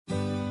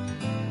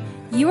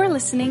You are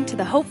listening to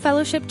the Hope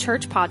Fellowship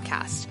Church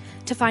podcast.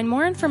 To find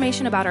more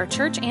information about our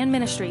church and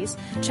ministries,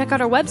 check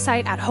out our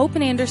website at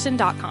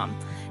hopeinanderson.com.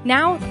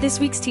 Now, this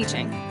week's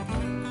teaching.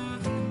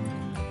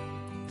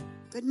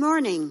 Good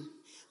morning.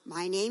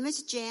 My name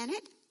is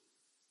Janet,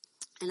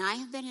 and I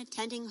have been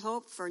attending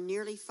Hope for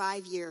nearly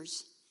 5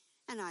 years,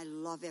 and I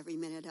love every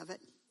minute of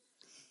it.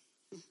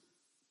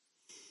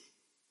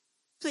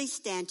 Please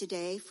stand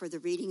today for the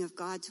reading of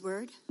God's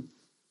Word.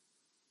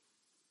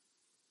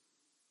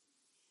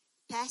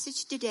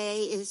 Passage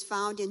today is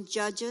found in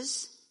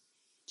Judges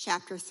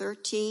chapter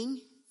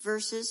 13,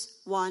 verses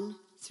 1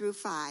 through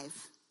 5.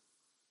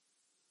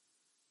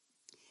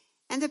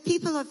 And the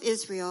people of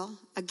Israel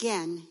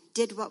again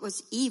did what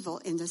was evil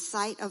in the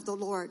sight of the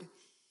Lord.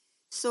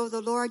 So the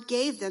Lord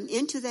gave them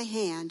into the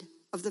hand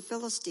of the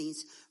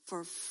Philistines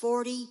for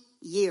 40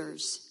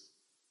 years.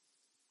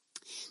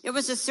 There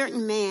was a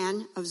certain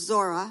man of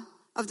Zorah,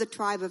 of the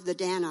tribe of the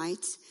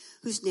Danites,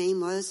 whose name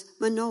was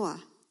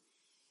Manoah,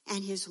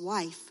 and his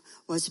wife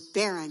was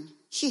barren.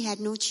 She had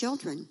no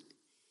children.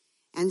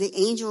 And the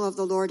angel of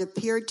the Lord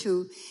appeared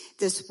to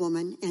this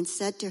woman and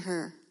said to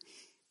her,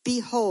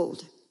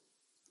 "Behold,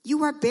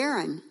 you are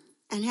barren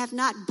and have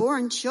not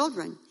borne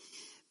children,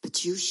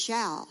 but you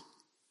shall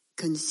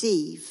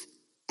conceive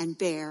and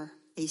bear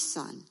a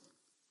son.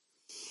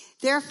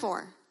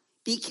 Therefore,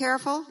 be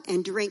careful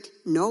and drink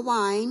no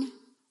wine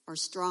or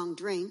strong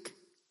drink,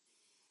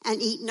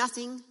 and eat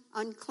nothing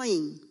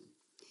unclean.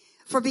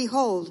 For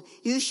behold,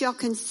 you shall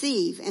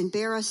conceive and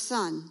bear a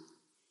son.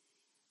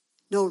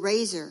 No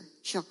razor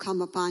shall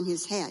come upon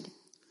his head,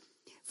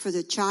 for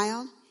the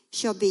child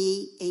shall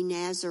be a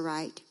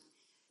Nazirite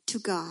to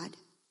God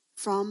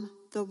from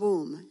the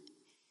womb,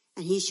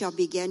 and he shall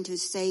begin to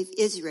save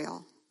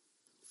Israel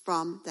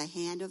from the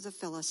hand of the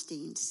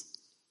Philistines."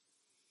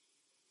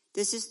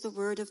 This is the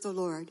word of the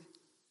Lord.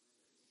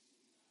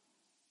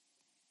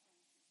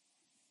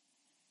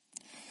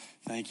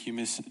 Thank you,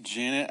 Miss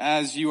Janet.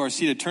 As you are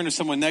seated, turn to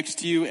someone next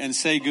to you and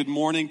say good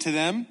morning to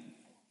them.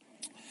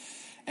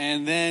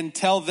 And then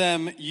tell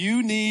them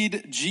you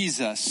need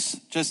Jesus.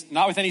 Just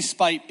not with any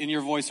spite in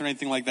your voice or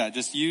anything like that.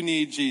 Just you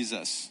need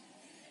Jesus.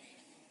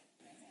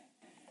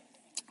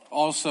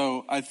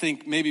 Also, I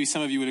think maybe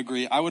some of you would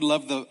agree. I'm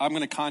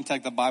going to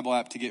contact the Bible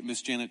app to get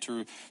Miss Janet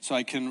so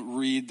I can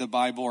read the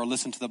Bible or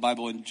listen to the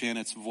Bible in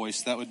Janet's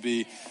voice. That would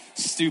be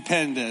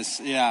stupendous.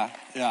 Yeah.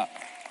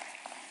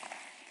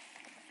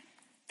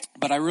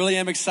 But I really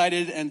am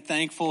excited and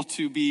thankful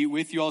to be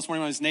with you all this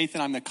morning. My name is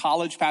Nathan. I'm the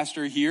college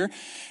pastor here.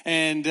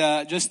 And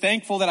just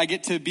thankful that I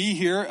get to be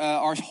here.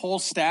 Our whole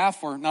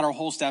staff, or not our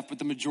whole staff, but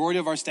the majority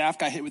of our staff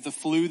got hit with the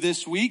flu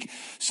this week.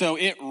 So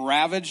it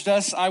ravaged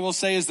us, I will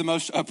say, is the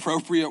most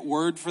appropriate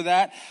word for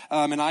that.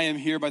 And I am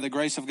here by the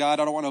grace of God.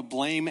 I don't want to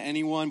blame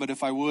anyone, but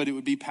if I would, it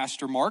would be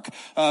Pastor Mark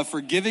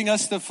for giving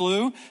us the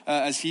flu,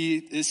 as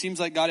it seems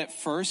like got it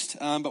first.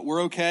 But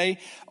we're okay.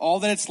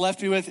 All that it's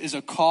left me with is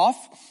a cough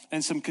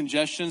and some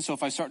congestion. So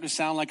if I start to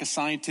sound like a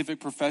scientific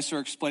professor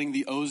explaining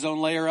the ozone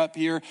layer up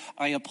here,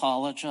 I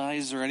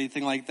apologize, or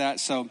anything like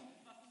that. So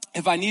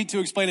if I need to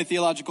explain a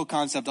theological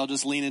concept, I'll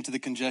just lean into the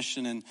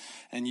congestion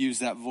and use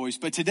that voice.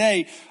 But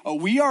today,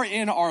 we are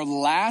in our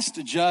last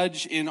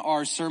judge in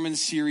our sermon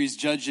series,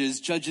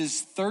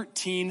 Judges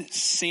 13,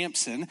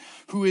 Samson,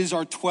 who is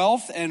our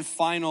 12th and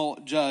final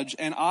judge.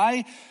 And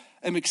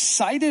I'm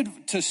excited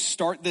to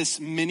start this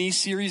mini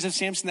series of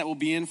Samson that we'll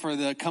be in for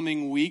the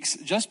coming weeks,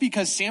 just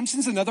because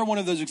Samson's another one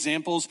of those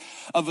examples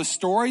of a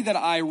story that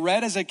I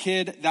read as a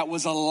kid that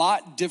was a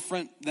lot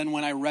different than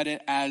when I read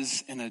it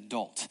as an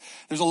adult.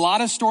 There's a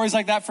lot of stories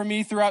like that for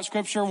me throughout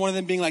Scripture, one of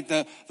them being like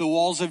the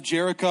walls of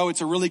Jericho.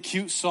 It's a really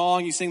cute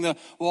song. You sing the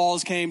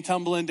walls came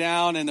tumbling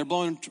down and they're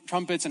blowing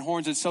trumpets and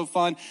horns. It's so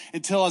fun.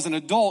 Until as an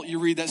adult, you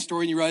read that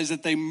story and you realize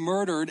that they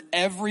murdered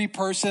every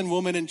person,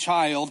 woman, and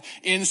child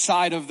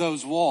inside of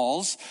those walls.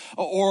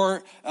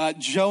 Or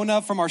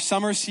Jonah from our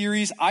summer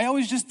series. I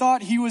always just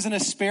thought he was an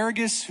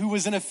asparagus who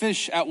was in a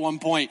fish at one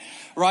point,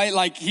 right?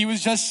 Like he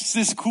was just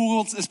this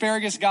cool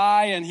asparagus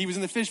guy and he was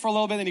in the fish for a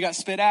little bit and he got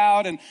spit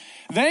out. And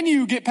then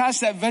you get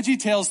past that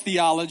VeggieTales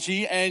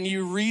theology and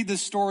you read the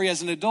story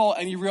as an adult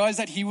and you realize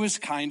that he was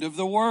kind of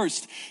the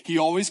worst. He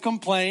always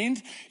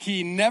complained.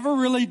 He never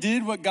really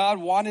did what God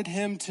wanted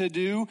him to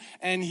do.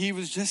 And he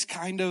was just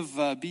kind of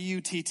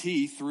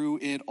BUTT through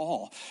it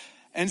all.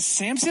 And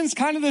Samson's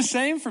kind of the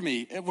same for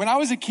me. When I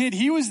was a kid,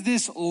 he was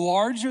this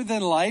larger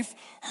than life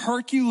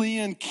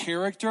Herculean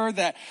character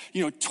that,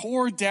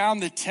 tore down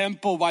the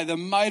temple by the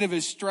might of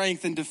his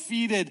strength and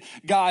defeated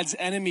God's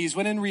enemies.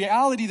 When in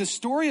reality, the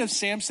story of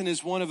Samson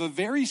is one of a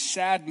very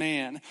sad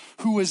man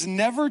who was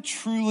never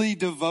truly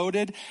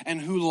devoted and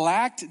who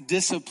lacked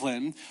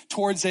discipline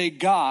towards a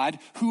God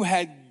who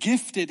had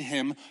gifted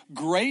him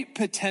great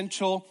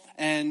potential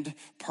and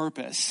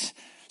purpose.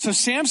 So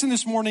Samson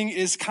this morning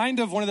is kind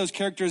of one of those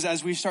characters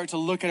as we start to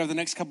look at over the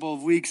next couple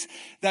of weeks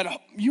that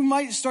you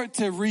might start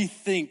to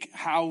rethink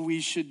how we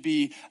should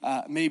be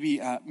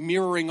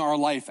mirroring our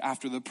life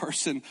after the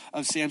person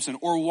of Samson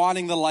or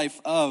wanting the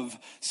life of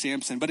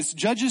Samson. But it's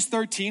Judges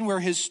 13 where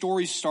his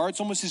story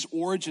starts, almost his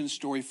origin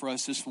story for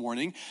us this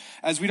morning,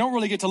 as we don't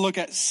really get to look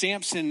at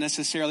Samson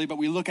necessarily, but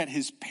we look at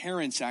his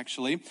parents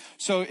actually.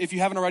 So if you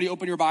haven't already,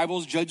 open your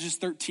Bibles, Judges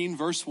 13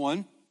 verse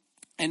 1,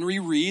 and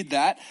reread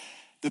that.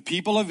 The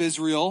people of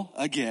Israel,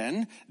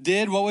 again,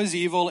 did what was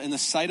evil in the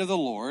sight of the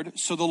Lord.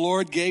 So the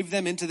Lord gave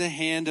them into the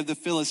hand of the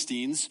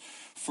Philistines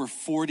for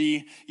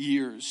 40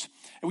 years.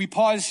 And we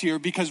pause here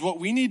because what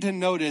we need to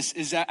notice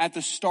is that at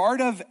the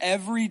start of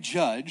every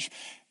judge,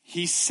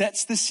 he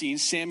sets the scene,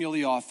 Samuel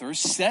the author,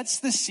 sets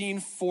the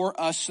scene for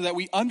us so that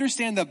we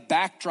understand the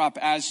backdrop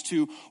as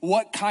to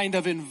what kind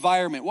of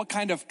environment, what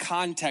kind of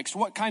context,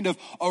 what kind of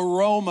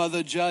aroma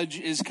the judge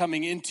is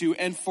coming into.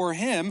 And for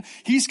him,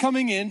 he's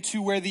coming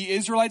into where the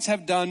Israelites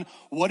have done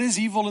what is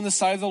evil in the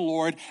sight of the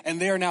Lord, and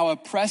they are now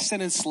oppressed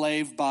and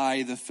enslaved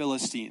by the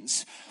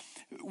Philistines.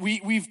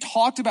 We've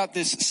talked about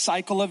this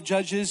cycle of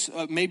judges,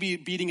 maybe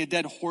beating a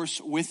dead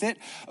horse with it,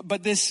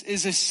 but this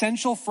is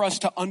essential for us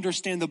to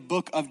understand the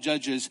book of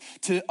Judges,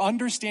 to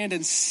understand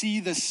and see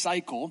the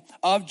cycle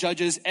of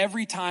judges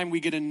every time we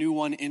get a new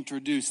one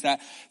introduced,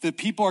 that the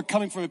people are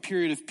coming from a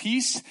period of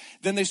peace,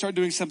 then they start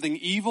doing something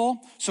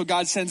evil, so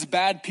God sends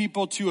bad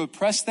people to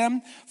oppress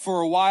them.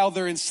 For a while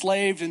they're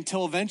enslaved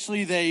until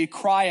eventually they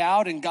cry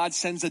out and God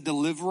sends a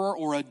deliverer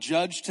or a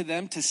judge to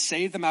them to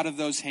save them out of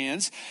those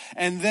hands,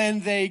 and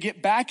then they get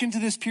back into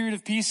this period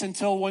of peace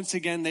until once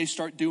again they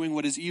start doing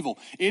what is evil.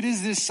 It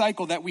is this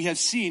cycle that we have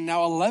seen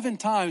now 11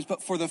 times,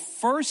 but for the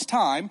first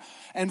time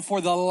and for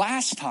the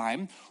last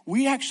time,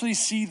 we actually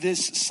see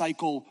this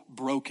cycle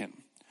broken.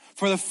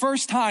 For the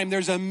first time,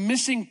 there's a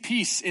missing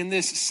piece in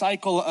this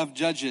cycle of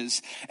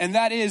judges, and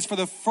that is for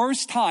the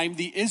first time,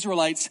 the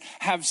Israelites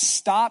have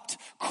stopped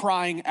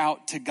crying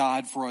out to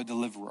God for a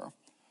deliverer.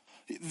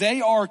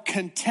 They are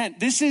content.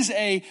 This is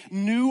a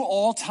new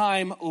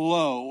all-time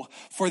low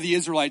for the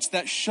Israelites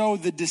that show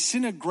the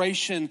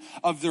disintegration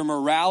of their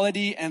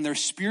morality and their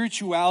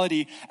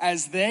spirituality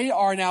as they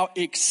are now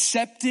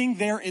accepting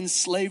their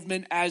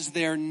enslavement as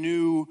their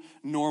new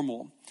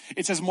normal.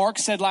 It's as Mark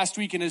said last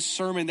week in his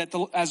sermon that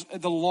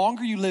the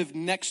longer you live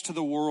next to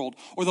the world,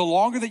 or the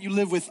longer that you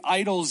live with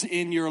idols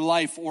in your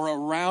life or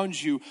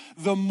around you,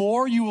 the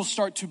more you will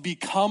start to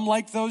become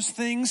like those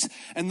things,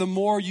 and the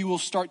more you will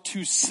start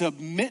to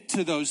submit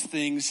to those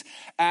things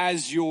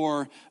as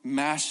your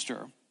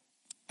master.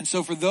 And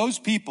so for those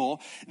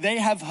people, they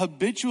have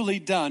habitually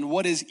done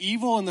what is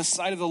evil in the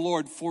sight of the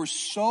Lord for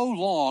so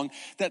long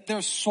that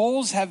their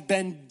souls have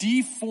been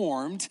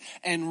deformed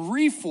and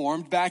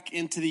reformed back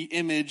into the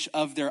image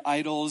of their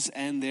idols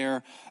and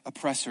their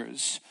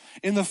oppressors.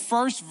 In the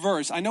first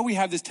verse, I know we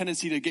have this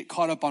tendency to get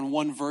caught up on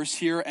one verse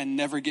here and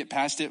never get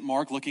past it,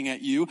 Mark, looking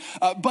at you.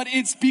 But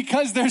it's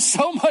because there's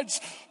so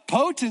much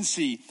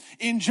potency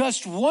in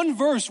just one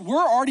verse. We're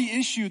already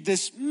issued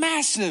this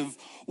massive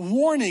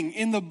warning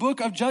in the book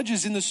of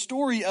Judges, in the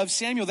story of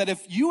Samuel, that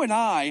if you and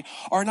I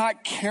are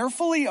not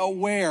carefully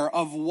aware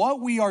of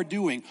what we are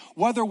doing,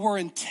 whether we're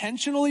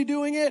intentionally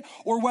doing it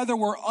or whether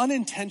we're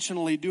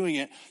unintentionally doing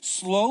it,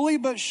 slowly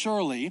but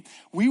surely,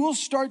 we will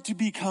start to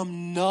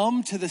become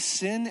numb to the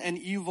sin and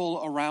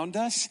evil around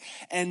us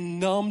and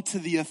numb to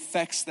the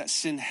effects that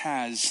sin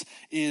has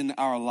in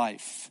our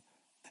life.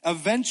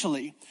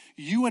 Eventually,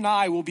 you and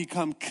I will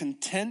become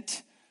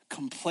content,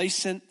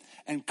 complacent,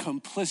 and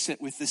complicit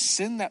with the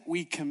sin that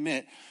we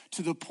commit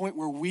to the point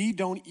where we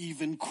don't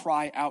even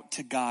cry out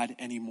to God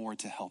anymore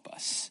to help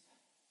us.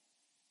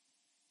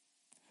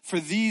 For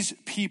these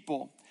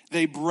people,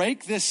 they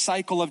break this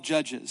cycle of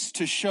judges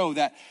to show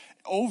that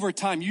over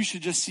time, you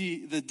should just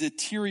see the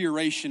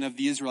deterioration of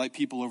the Israelite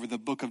people over the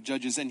book of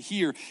Judges. And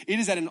here, it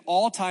is at an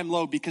all-time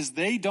low because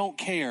they don't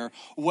care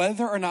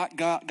whether or not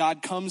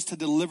God comes to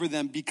deliver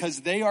them,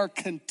 because they are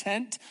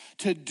content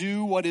to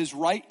do what is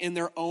right in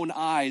their own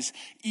eyes,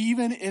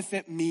 even if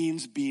it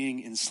means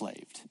being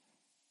enslaved.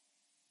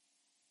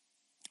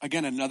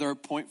 Again, another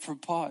point for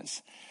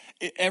pause.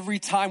 Every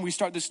time we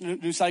start this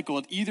new cycle,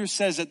 it either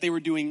says that they were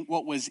doing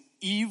what was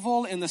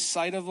evil in the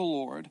sight of the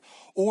Lord,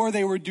 or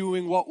they were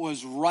doing what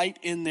was right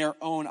in their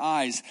own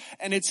eyes.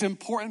 And it's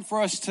important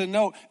for us to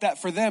note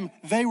that for them,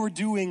 they were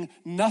doing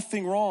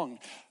nothing wrong.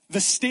 The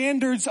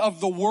standards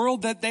of the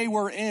world that they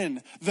were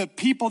in, the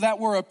people that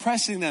were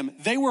oppressing them,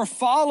 they were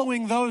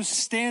following those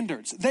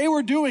standards. They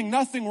were doing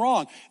nothing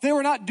wrong. They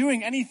were not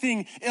doing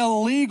anything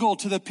illegal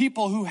to the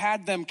people who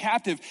had them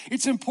captive.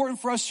 It's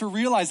important for us to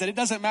realize that it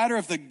doesn't matter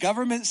if the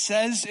government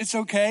says it's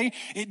okay.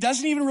 It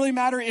doesn't even really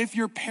matter if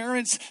your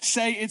parents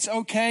say it's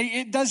okay.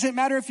 It doesn't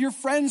matter if your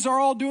friends are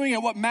all doing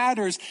it. What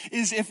matters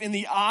is if in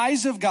the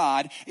eyes of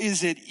God,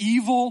 is it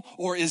evil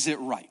or is it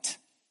right?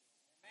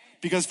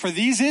 Because for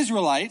these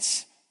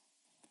Israelites,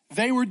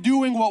 they were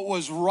doing what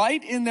was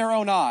right in their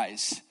own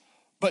eyes,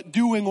 but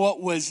doing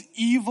what was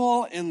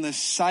evil in the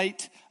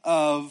sight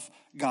of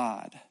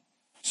God.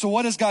 So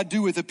what does God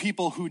do with the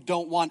people who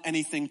don't want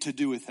anything to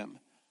do with him?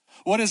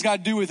 What does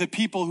God do with the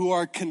people who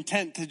are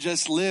content to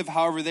just live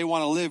however they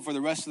want to live for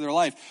the rest of their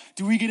life?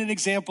 Do we get an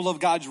example of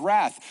God's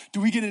wrath?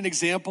 Do we get an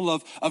example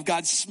of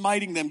God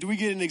smiting them? Do we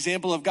get an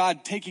example of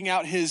God taking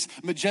out his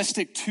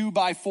majestic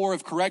 2x4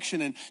 of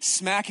correction and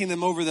smacking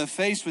them over the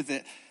face with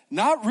it?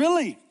 Not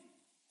really.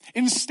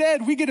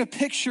 Instead, we get a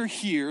picture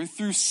here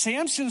through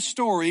Samson's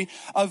story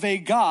of a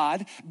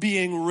God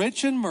being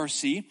rich in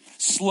mercy,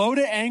 slow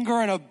to anger,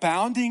 and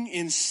abounding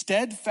in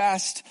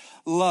steadfast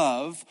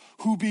love,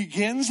 who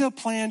begins a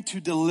plan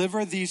to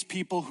deliver these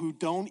people who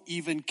don't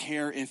even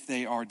care if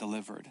they are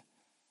delivered.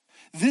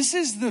 This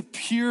is the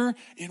pure,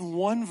 in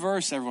one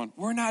verse, everyone.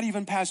 We're not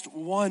even past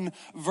one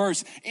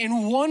verse.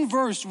 In one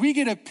verse, we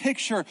get a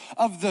picture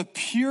of the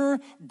pure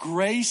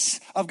grace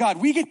of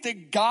God. We get the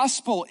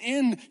gospel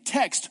in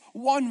text,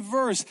 one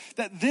verse,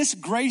 that this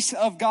grace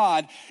of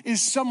God is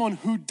someone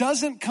who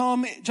doesn't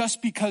come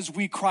just because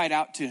we cried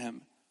out to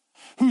him.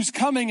 Who's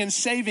coming and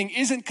saving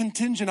isn't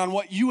contingent on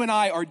what you and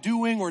I are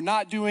doing or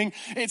not doing.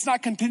 It's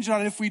not contingent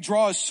on if we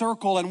draw a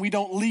circle and we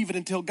don't leave it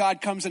until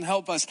God comes and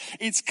help us.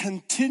 It's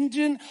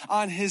contingent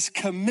on his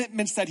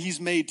commitments that he's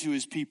made to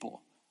his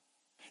people.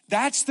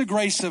 That's the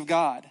grace of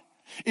God,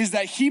 is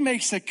that he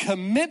makes a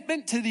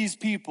commitment to these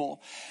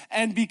people.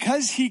 And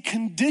because he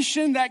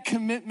conditioned that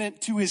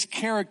commitment to his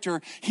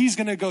character, he's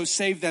going to go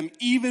save them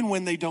even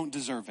when they don't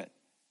deserve it.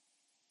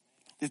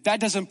 If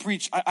that doesn't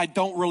preach, I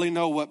don't really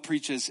know what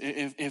preaches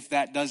if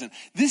that doesn't.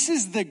 This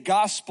is the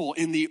gospel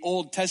in the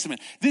Old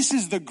Testament. This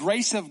is the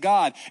grace of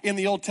God in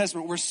the Old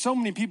Testament, where so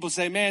many people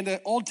say, man,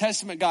 the Old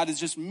Testament God is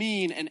just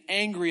mean and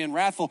angry and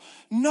wrathful.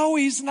 No,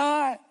 he's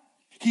not.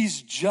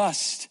 He's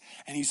just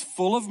and he's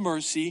full of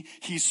mercy.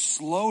 He's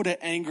slow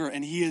to anger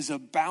and he is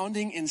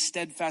abounding in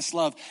steadfast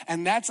love.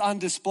 And that's on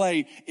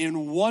display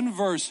in one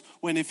verse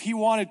when if he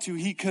wanted to,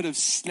 he could have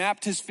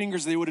snapped his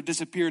fingers, they would have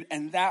disappeared,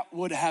 and that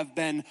would have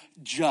been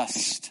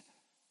just.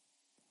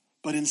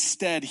 But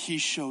instead, he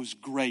shows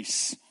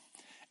grace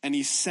and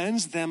he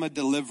sends them a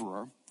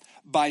deliverer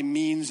by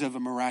means of a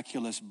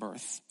miraculous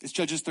birth. It's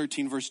Judges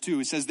 13 verse 2.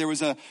 It says, there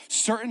was a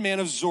certain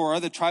man of Zorah,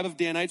 the tribe of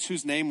Danites,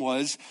 whose name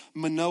was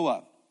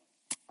Manoah.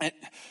 And,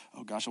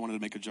 oh gosh, I wanted to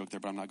make a joke there,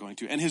 but I'm not going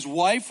to. And his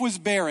wife was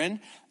barren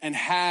and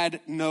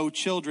had no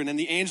children. And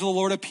the angel of the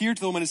Lord appeared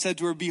to the woman and said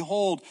to her,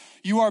 behold,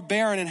 you are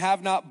barren and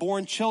have not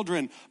borne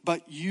children,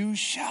 but you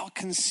shall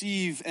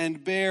conceive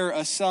and bear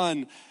a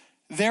son.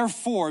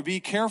 Therefore, be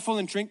careful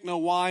and drink no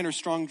wine or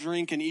strong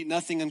drink and eat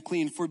nothing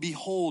unclean. For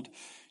behold,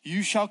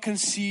 you shall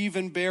conceive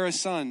and bear a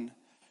son.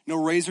 No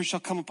razor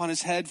shall come upon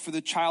his head, for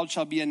the child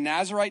shall be a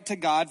Nazirite to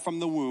God from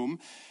the womb,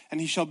 and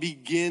he shall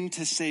begin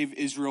to save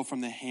Israel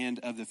from the hand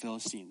of the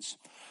Philistines.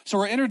 So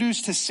we're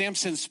introduced to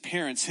Samson's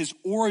parents, his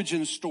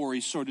origin story,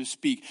 so to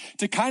speak,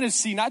 to kind of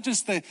see not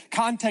just the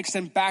context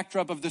and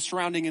backdrop of the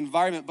surrounding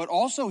environment, but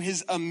also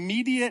his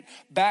immediate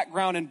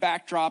background and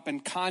backdrop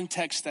and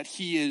context that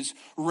he is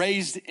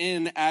raised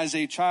in as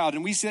a child.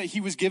 And we see that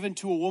he was given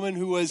to a woman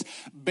who was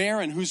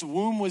barren, whose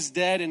womb was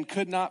dead and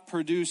could not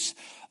produce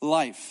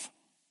life.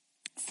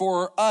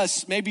 For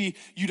us, maybe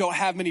you don't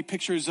have many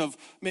pictures of,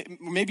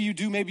 maybe you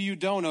do, maybe you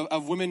don't,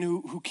 of women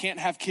who can't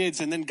have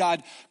kids, and then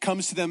God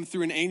comes to them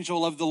through an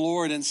angel of the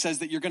Lord and says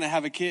that you're going to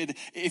have a kid.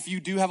 If you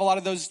do have a lot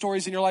of those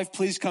stories in your life,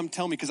 please come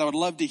tell me, because I would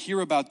love to hear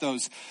about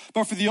those.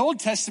 But for the Old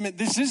Testament,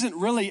 this isn't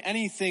really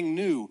anything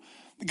new.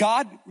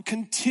 God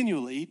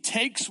continually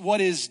takes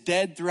what is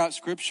dead throughout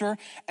Scripture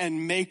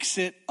and makes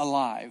it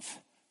alive.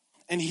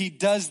 And he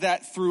does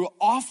that through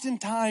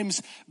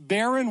oftentimes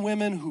barren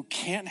women who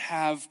can't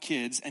have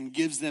kids and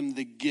gives them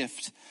the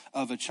gift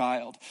of a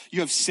child.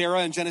 You have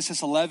Sarah in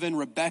Genesis 11,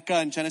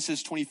 Rebecca in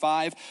Genesis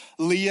 25,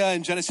 Leah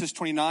in Genesis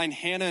 29,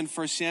 Hannah in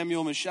 1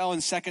 Samuel, Michelle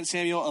in 2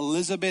 Samuel,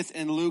 Elizabeth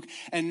in Luke,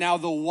 and now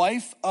the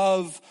wife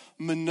of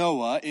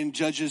Manoah in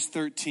Judges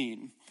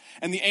 13.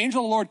 And the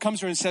angel of the Lord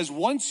comes to her and says,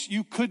 once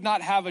you could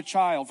not have a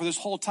child for this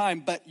whole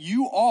time, but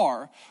you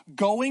are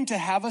going to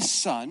have a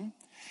son.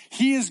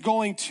 He is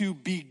going to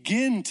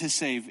begin to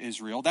save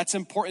Israel. That's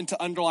important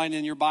to underline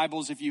in your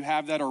Bibles if you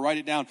have that, or write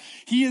it down.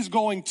 He is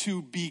going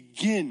to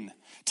begin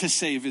to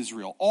save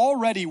Israel.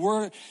 Already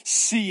we're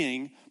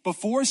seeing,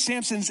 before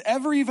Samson's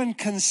ever even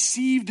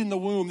conceived in the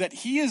womb, that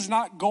he is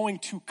not going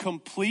to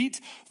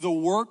complete the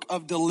work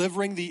of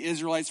delivering the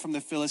Israelites from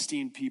the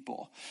Philistine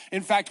people.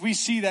 In fact, we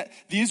see that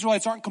the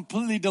Israelites aren't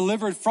completely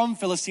delivered from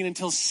Philistine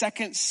until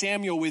 2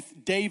 Samuel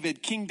with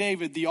David, King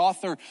David, the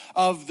author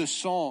of the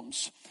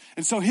Psalms.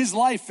 And so his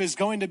life is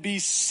going to be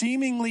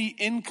seemingly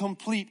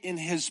incomplete in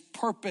his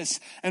purpose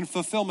and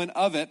fulfillment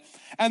of it.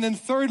 And then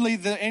thirdly,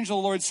 the angel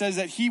of the Lord says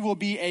that he will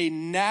be a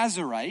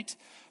Nazirite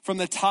from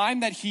the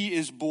time that he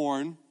is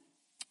born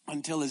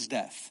until his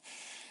death.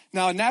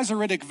 Now, a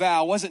Nazaritic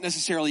vow wasn't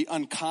necessarily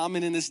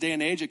uncommon in this day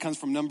and age. It comes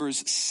from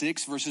Numbers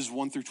 6, verses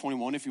 1 through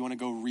 21, if you want to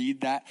go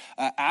read that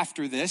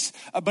after this.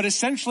 But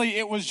essentially,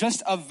 it was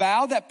just a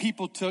vow that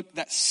people took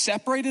that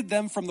separated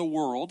them from the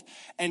world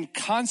and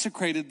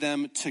consecrated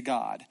them to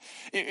God.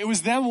 It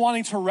was them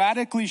wanting to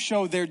radically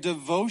show their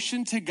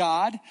devotion to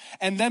God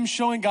and them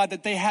showing God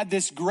that they had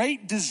this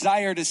great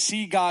desire to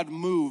see God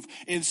move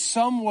in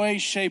some way,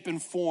 shape,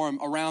 and form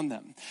around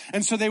them.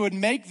 And so they would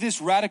make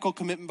this radical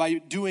commitment by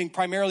doing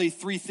primarily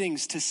three things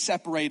to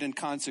separate and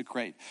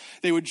consecrate.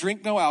 They would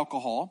drink no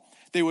alcohol,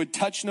 they would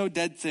touch no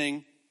dead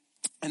thing,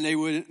 and they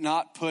would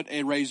not put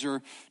a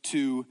razor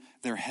to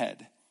their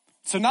head.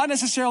 So not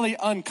necessarily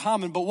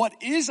uncommon, but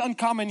what is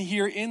uncommon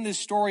here in this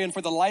story and for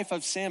the life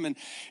of Samson,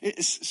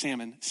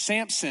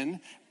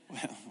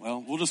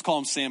 well, we'll just call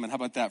him Salmon. How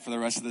about that for the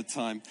rest of the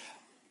time?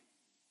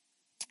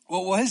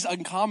 What is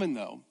uncommon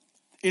though,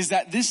 is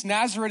that this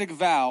Nazaritic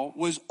vow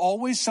was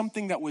always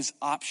something that was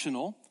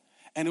optional,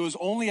 and it was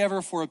only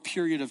ever for a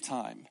period of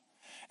time.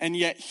 And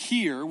yet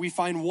here we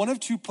find one of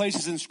two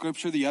places in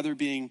Scripture, the other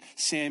being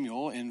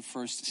Samuel in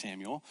 1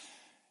 Samuel,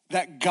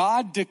 that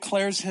God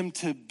declares him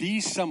to be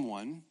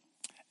someone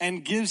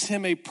and gives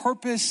him a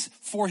purpose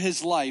for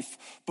his life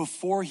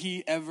before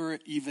he ever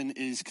even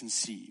is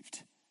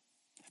conceived.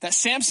 That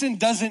Samson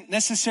doesn't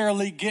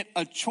necessarily get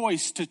a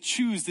choice to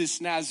choose this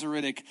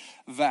Nazaritic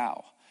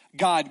vow.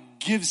 God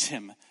gives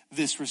him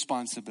this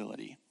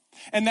responsibility.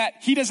 And that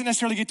he doesn't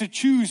necessarily get to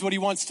choose what he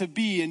wants to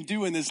be and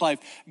do in this life.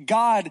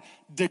 God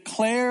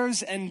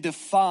declares and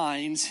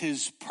defines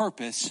his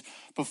purpose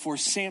before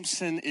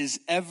Samson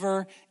is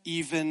ever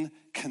even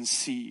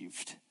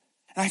conceived.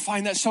 And I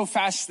find that so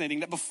fascinating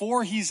that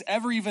before he was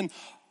ever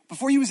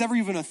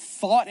even a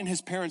thought in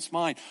his parents'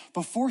 mind,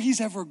 before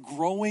he's ever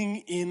growing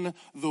in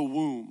the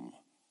womb,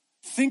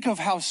 think of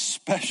how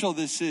special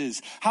this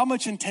is. How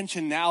much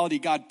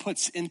intentionality God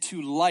puts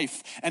into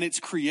life and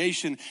its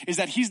creation is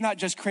that he's not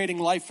just creating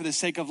life for the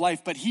sake of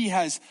life, but he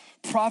has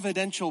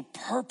providential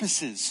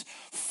purposes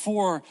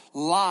for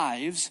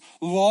lives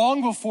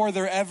long before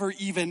they're ever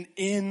even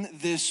in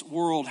this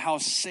world. How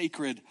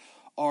sacred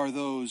are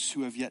those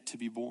who have yet to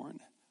be born.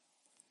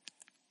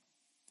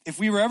 If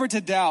we were ever to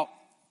doubt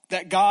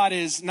that God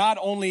is not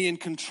only in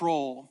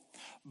control,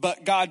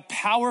 but God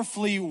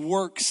powerfully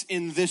works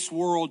in this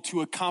world to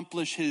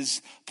accomplish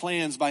his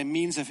plans by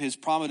means of his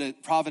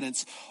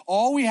providence,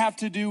 all we have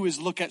to do is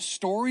look at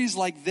stories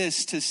like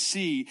this to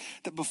see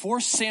that before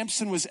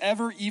Samson was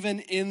ever even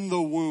in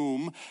the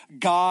womb,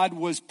 God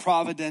was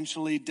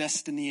providentially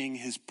destinying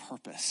his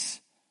purpose.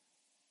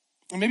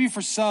 And maybe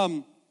for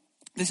some,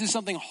 this is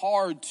something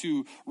hard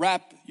to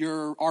wrap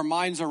our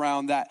minds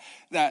around, that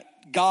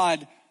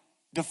God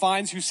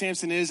defines who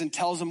Samson is and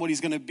tells him what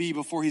he's going to be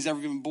before he's ever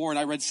even born.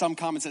 I read some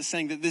comments that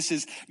saying that this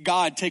is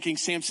God taking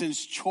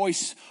Samson's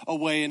choice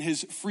away and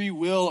his free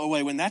will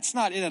away, when that's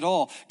not it at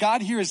all.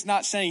 God here is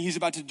not saying he's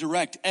about to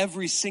direct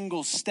every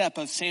single step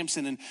of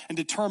Samson and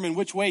determine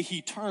which way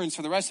he turns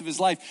for the rest of his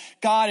life.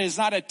 God is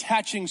not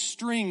attaching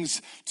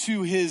strings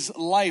to his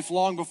life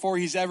long before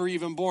he's ever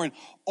even born.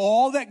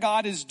 All that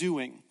God is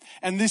doing,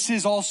 and this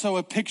is also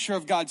a picture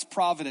of God's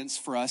providence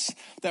for us,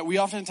 that we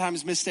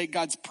oftentimes mistake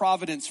God's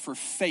providence for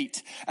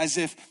fate, as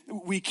if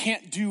we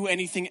can't do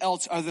anything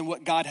else other than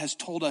what God has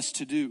told us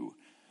to do.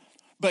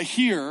 But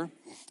here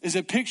is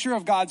a picture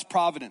of God's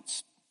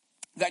providence,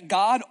 that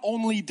God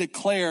only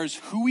declares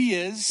who he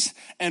is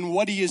and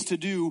what he is to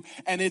do,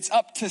 and it's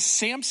up to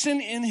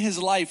Samson in his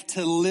life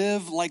to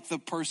live like the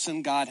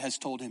person God has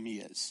told him he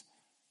is.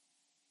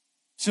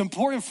 It's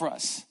important for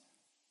us.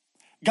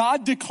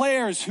 God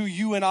declares who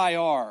you and I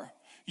are.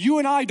 You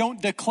and I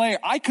don't declare.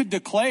 I could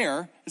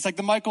declare, it's like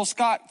the Michael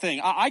Scott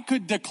thing. I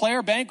could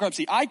declare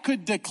bankruptcy. I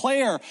could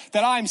declare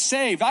that I'm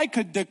saved. I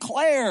could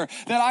declare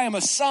that I am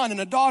a son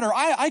and a daughter.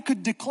 I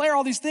could declare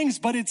all these things,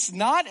 but it's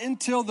not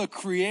until the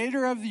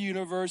creator of the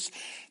universe,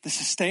 the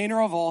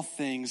sustainer of all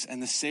things,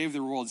 and the savior of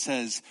the world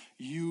says,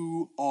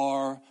 you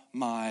are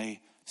my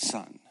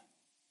son.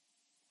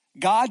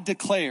 God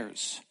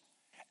declares,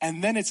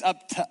 and then it's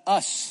up to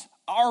us,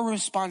 our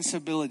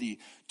responsibility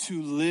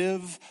to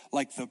live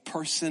like the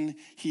person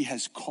he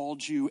has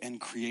called you and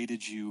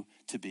created you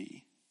to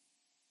be.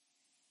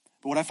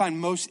 But what I find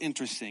most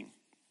interesting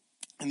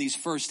in these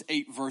first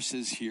 8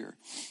 verses here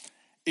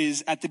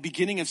is at the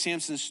beginning of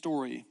Samson's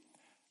story,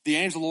 the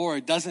angel of the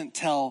Lord doesn't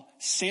tell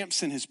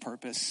Samson his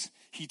purpose.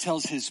 He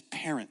tells his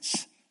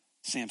parents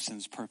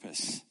Samson's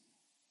purpose.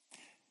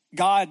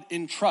 God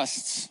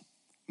entrusts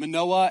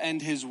Manoah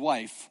and his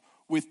wife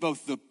with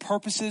both the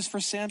purposes for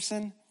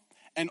Samson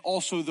and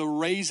also the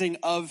raising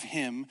of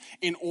him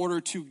in order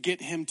to get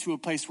him to a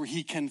place where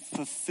he can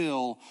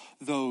fulfill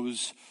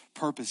those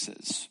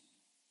purposes.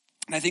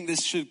 And I think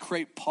this should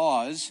create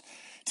pause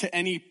to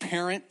any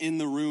parent in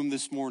the room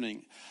this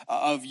morning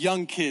of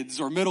young kids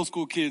or middle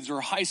school kids or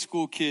high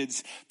school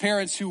kids,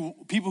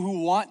 people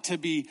who want to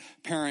be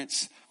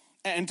parents,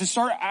 and to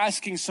start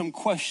asking some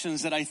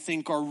questions that I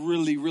think are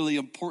really, really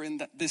important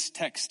that this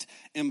text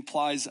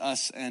implies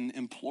us and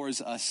implores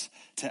us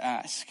to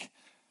ask.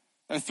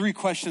 There are three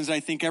questions I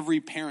think every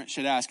parent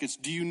should ask. It's,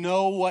 do you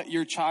know what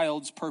your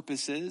child's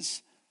purpose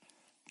is?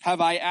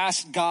 Have I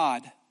asked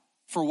God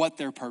for what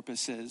their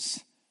purpose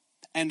is?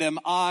 And am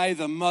I,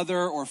 the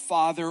mother or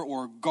father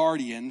or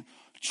guardian,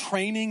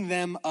 training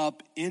them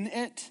up in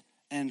it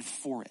and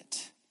for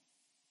it?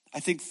 I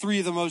think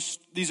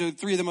these are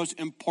three of the most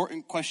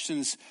important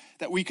questions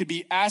that we could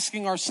be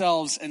asking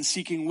ourselves and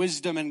seeking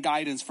wisdom and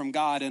guidance from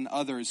God and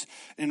others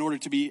in order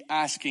to be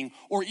asking.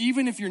 Or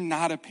even if you're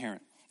not a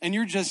parent and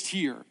you're just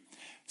here,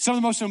 some of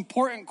the most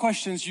important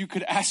questions you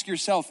could ask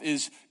yourself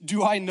is,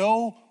 do I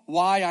know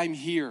why I'm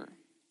here?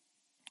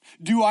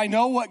 Do I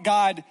know what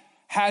God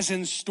has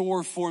in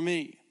store for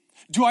me?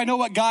 Do I know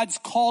what God's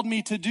called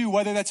me to do,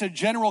 whether that's a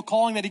general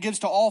calling that he gives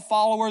to all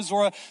followers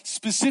or a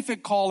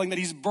specific calling that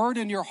he's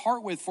burdened your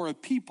heart with for a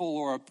people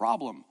or a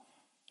problem?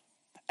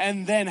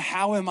 And then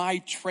how am I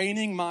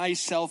training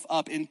myself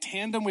up in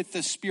tandem with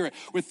the Spirit,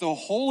 with the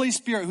Holy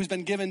Spirit who's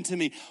been given to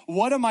me?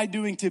 What am I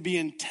doing to be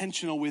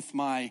intentional with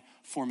my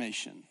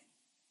formation?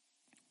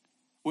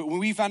 When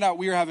we found out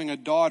we were having a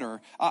daughter,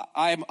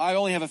 I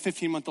only have a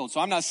 15-month-old, so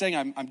I'm not saying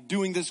I'm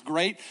doing this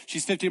great.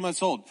 She's 15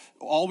 months old.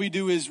 All we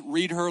do is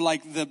read her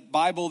like the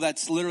Bible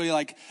that's literally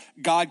like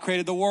God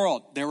created the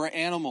world. There were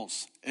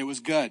animals. It was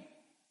good.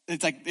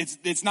 It's like,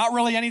 it's not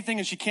really anything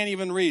and she can't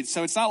even read.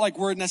 So it's not like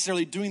we're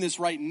necessarily doing this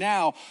right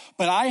now,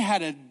 but I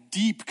had a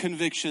deep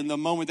conviction the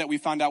moment that we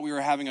found out we were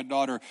having a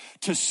daughter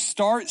to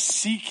start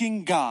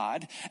seeking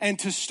God and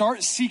to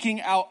start seeking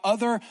out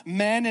other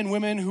men and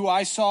women who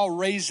I saw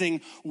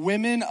raising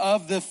women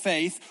of the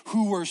faith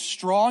who were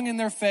strong in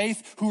their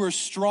faith, who were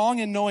strong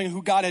in knowing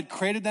who God had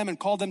created them and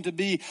called them to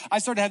be. I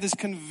started to have this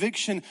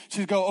conviction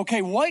to go,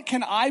 okay, what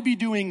can I be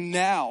doing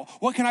now?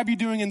 What can I be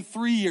doing in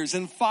 3 years,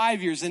 in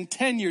 5 years, in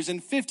 10 years, in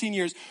 15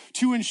 years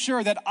to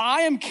ensure that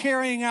I am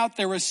carrying out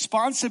the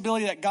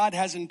responsibility that God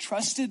has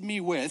entrusted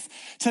me with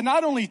to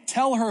not only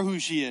tell her who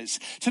she is,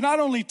 to not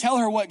only tell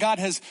her what God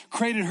has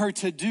created her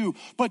to do,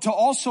 but to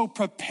also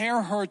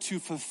prepare her to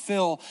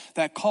fulfill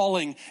that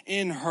calling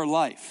in her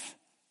life.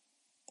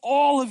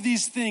 All of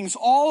these things,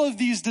 all of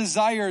these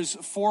desires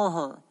for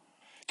her.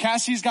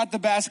 Cassie's got the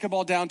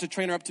basketball down to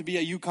train her up to be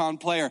a UConn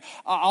player.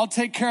 I'll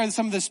take care of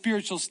some of the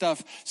spiritual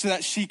stuff so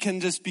that she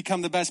can just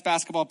become the best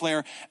basketball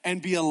player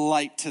and be a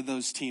light to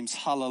those teams.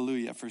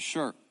 Hallelujah, for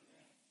sure.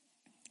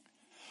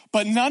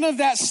 But none of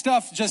that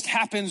stuff just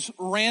happens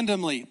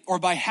randomly or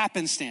by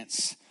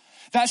happenstance.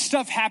 That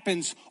stuff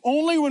happens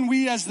only when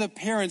we as the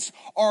parents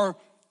are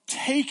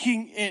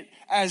taking it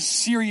as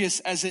serious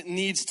as it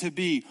needs to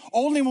be.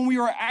 Only when we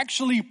are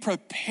actually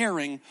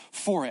preparing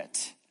for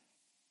it.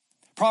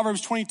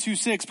 Proverbs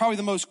 22:6, probably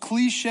the most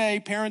cliche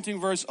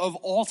parenting verse of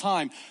all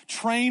time.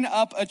 Train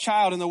up a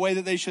child in the way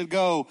that they should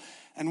go,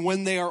 and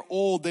when they are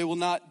old, they will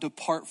not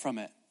depart from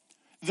it.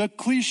 The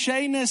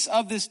clichéness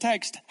of this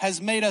text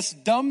has made us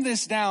dumb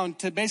this down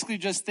to basically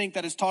just think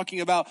that it's talking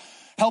about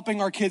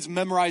helping our kids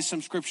memorize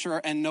some scripture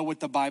and know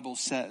what the Bible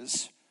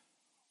says.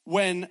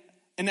 When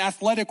an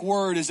athletic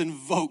word is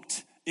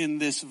invoked in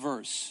this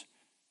verse,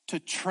 to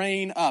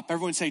train up.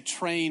 Everyone say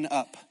train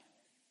up.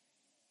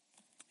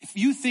 If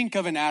you think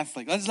of an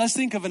athlete, let's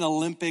think of an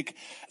Olympic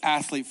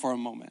athlete for a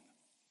moment.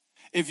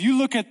 If you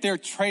look at their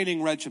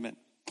training regimen,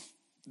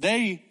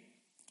 they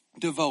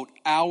devote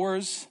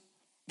hours,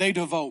 they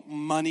devote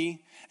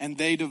money, and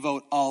they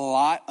devote a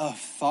lot of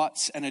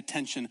thoughts and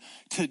attention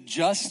to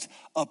just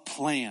a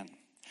plan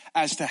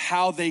as to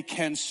how they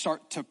can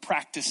start to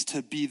practice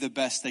to be the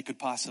best they could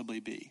possibly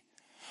be.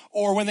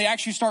 Or when they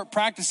actually start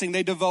practicing,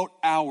 they devote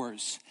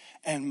hours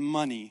and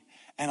money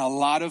and a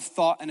lot of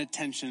thought and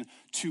attention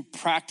to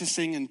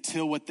practicing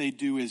until what they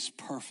do is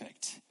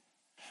perfect.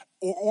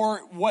 Or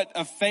what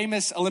a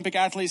famous Olympic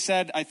athlete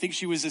said, I think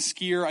she was a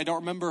skier, I don't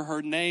remember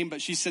her name, but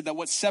she said that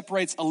what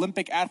separates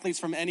Olympic athletes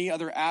from any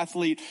other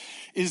athlete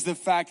is the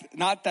fact,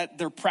 not that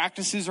their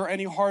practices are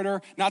any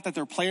harder, not that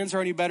their plans are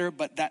any better,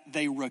 but that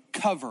they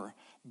recover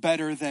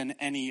better than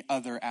any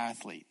other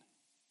athlete.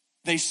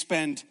 They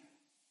spend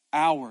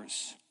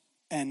hours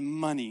and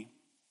money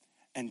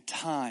and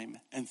time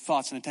and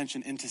thoughts and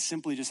attention into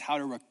simply just how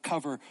to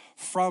recover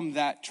from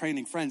that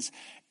training. Friends,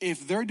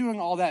 if they're doing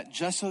all that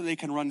just so that they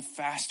can run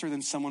faster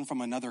than someone from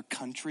another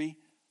country,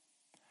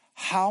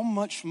 how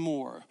much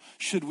more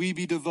should we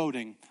be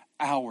devoting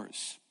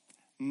hours,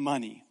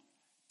 money,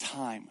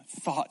 time,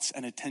 thoughts,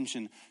 and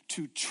attention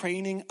to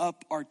training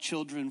up our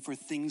children for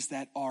things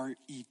that are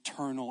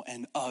eternal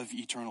and of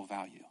eternal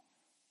value?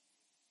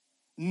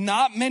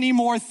 Not many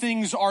more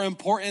things are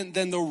important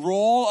than the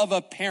role of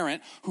a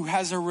parent who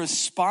has a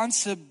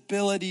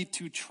responsibility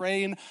to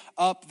train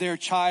up their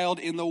child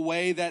in the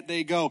way that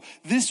they go.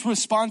 This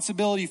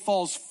responsibility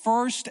falls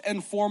first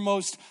and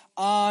foremost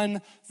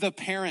on the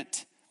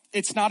parent.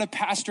 It's not a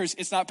pastor's,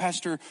 it's not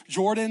Pastor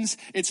Jordan's,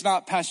 it's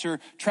not Pastor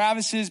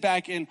Travis's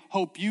back in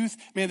Hope Youth.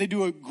 Man, they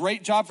do a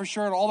great job for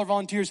sure and all their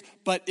volunteers,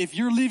 but if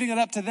you're leaving it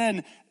up to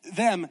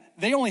them,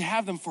 they only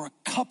have them for a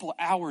couple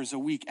hours a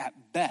week at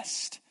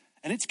best.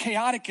 And it's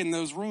chaotic in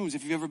those rooms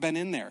if you've ever been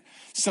in there.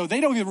 So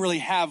they don't even really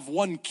have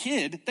one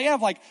kid. They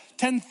have like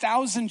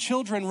 10,000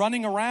 children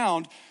running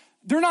around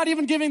They're not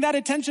even giving that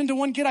attention to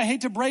one kid. I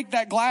hate to break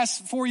that glass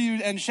for you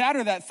and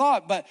shatter that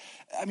thought, but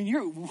I mean,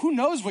 who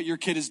knows what your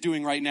kid is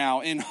doing right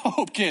now in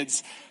Hope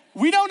Kids?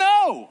 We don't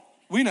know.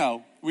 We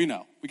know. We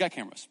got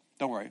cameras.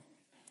 Don't worry.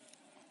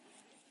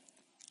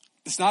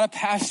 It's not a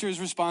pastor's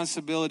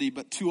responsibility,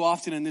 but too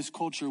often in this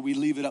culture, we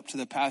leave it up to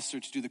the pastor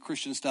to do the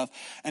Christian stuff,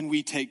 and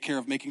we take care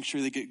of making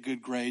sure they get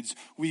good grades.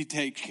 We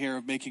take care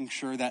of making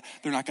sure that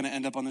they're not going to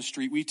end up on the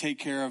street. We take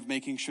care of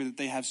making sure that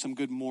they have some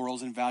good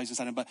morals and values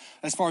inside them. But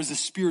as far as the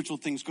spiritual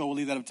things go, we'll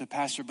leave that up to the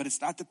pastor. But it's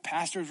not the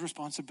pastor's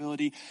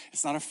responsibility.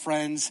 It's not a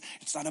friend's.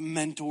 It's not a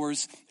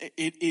mentor's.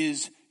 It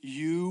is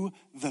you,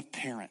 the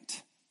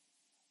parent.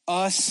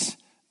 Us,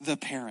 the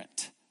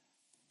parent.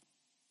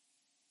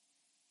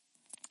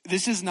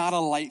 This is not a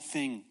light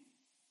thing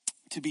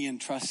to be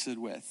entrusted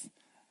with.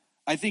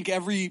 I think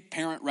every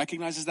parent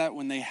recognizes that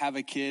when they have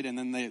a kid and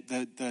then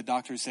the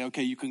doctors say,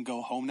 okay, you can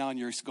go home now, and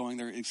you're going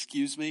there,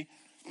 excuse me.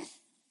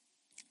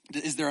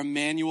 Is there a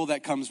manual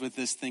that comes with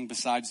this thing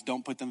besides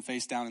don't put them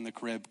face down in the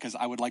crib? Because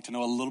I would like to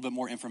know a little bit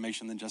more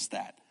information than just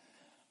that.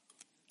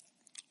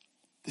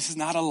 This is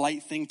not a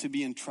light thing to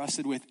be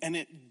entrusted with, and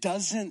it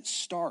doesn't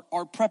start.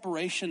 Our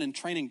preparation and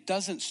training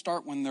doesn't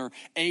start when they're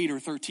 8 or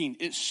 13.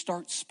 It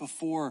starts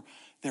before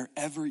they're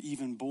ever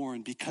even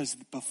born, because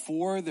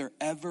before they're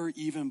ever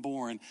even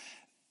born,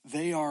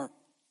 they are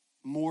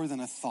more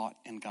than a thought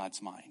in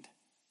God's mind.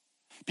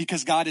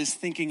 Because God is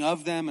thinking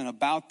of them and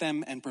about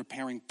them and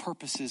preparing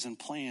purposes and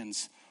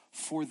plans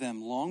for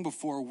them long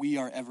before we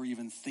are ever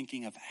even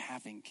thinking of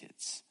having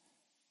kids.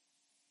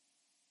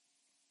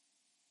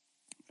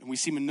 And we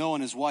see Manoah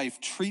and his wife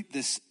treat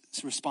this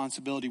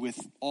responsibility with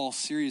all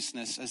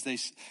seriousness as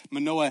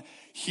Manoah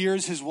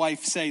hears his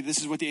wife say, this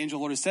is what the angel of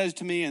the Lord has said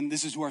to me, and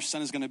this is who our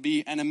son is going to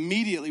be. And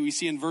immediately we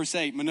see in verse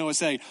 8, Manoah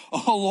say,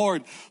 oh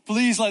Lord,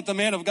 please let the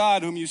man of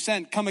God whom you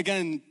sent come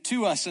again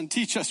to us and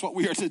teach us what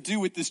we are to do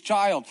with this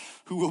child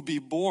who will be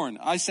born.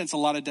 I sense a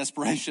lot of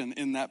desperation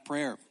in that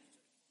prayer.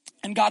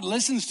 And God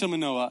listens to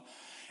Manoah,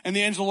 and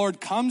the angel of the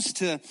Lord comes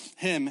to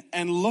him,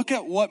 and look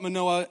at what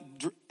Manoah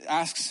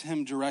asks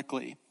him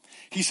directly.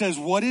 He says,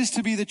 what is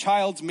to be the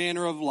child's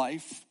manner of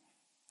life,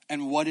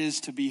 and what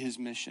is to be his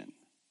mission?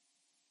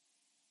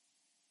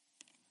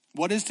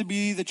 What is to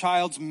be the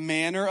child's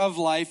manner of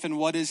life, and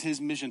what is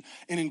his mission?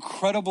 An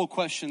incredible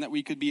question that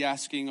we could be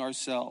asking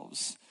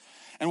ourselves.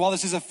 And while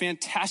this is a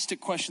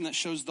fantastic question that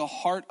shows the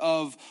heart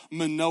of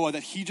Manoah,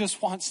 that he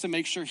just wants to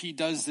make sure he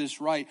does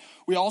this right,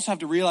 we also have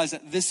to realize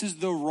that this is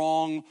the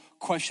wrong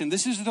question.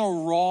 This is the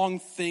wrong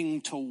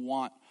thing to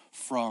want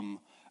from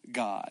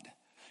God.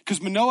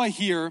 Because Manoah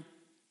here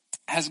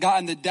has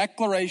gotten the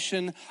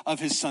declaration of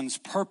his son's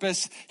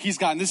purpose. He's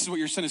gotten, this is what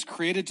your son is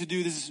created to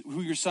do. This is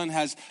who your son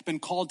has been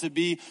called to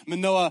be.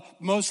 Manoah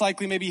most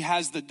likely maybe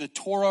has the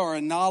Torah, or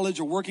a knowledge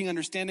or working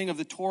understanding of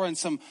the Torah, and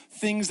some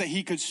things that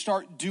he could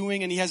start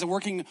doing. And he has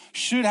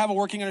should have a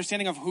working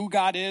understanding of who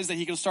God is that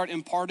he can start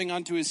imparting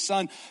onto his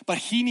son. But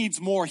he needs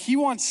more. He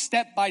wants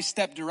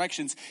step-by-step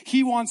directions.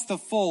 He wants the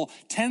full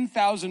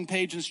 10,000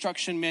 page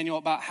instruction manual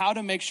about how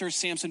to make sure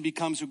Samson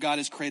becomes who God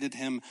has created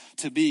him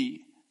to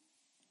be.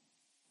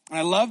 And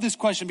I love this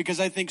question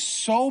because I think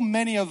so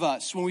many of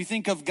us, when we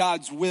think of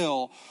God's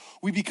will,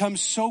 we become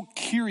so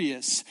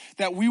curious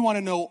that we want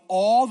to know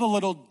all the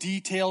little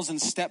details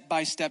and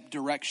step-by-step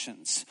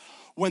directions,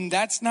 when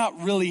that's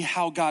not really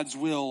how God's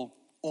will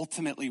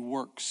ultimately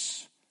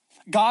works.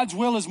 God's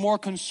will is more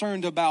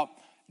concerned about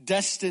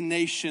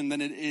destination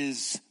than it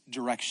is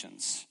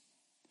directions.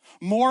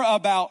 More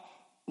about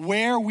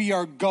where we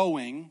are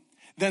going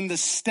than the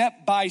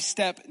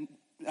step-by-step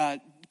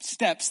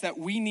steps that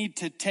we need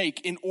to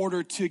take in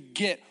order to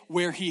get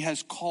where he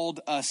has called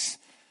us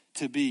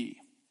to be.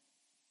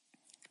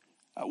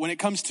 When it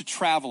comes to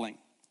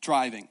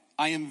driving,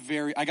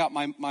 I got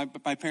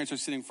my parents are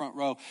sitting front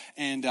row,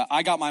 and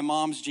I got my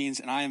mom's genes,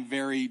 and I am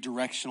very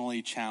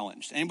directionally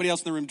challenged. Anybody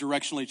else in the room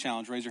directionally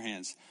challenged? Raise your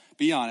hands.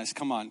 Be honest,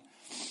 come on.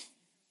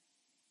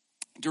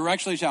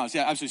 Directionally challenged,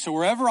 yeah, absolutely. So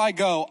wherever I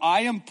go,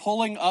 I am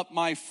pulling up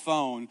my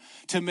phone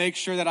to make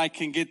sure that I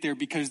can get there,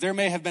 because there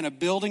may have been a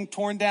building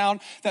torn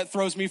down that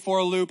throws me for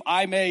a loop.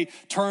 I may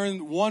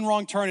turn one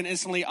wrong turn and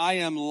instantly I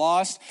am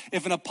lost.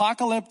 If an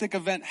apocalyptic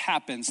event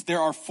happens, there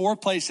are 4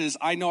 places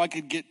I know I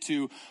could get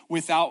to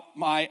without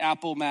my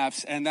Apple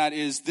Maps, and that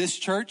is this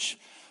church,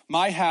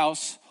 my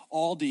house,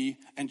 Aldi,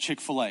 and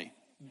Chick-fil-A.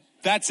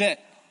 That's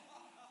it.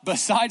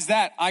 Besides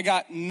that, I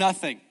got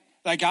nothing.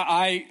 Like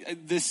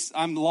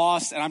I'm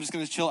lost, and I'm just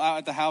going to chill out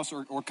at the house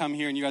or come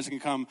here, and you guys can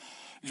come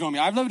join me.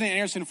 I've lived in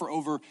Anderson for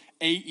over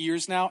 8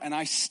 years now, and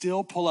I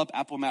still pull up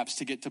Apple Maps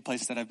to get to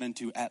places that I've been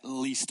to at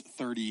least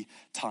 30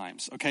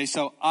 times. Okay,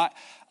 so I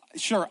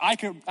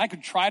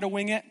could try to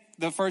wing it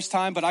the first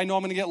time, but I know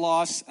I'm going to get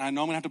lost, and I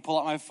know I'm going to have to pull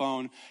out my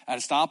phone at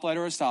a stoplight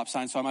or a stop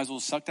sign, so I might as well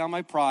suck down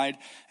my pride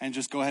and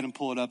just go ahead and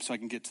pull it up so I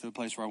can get to the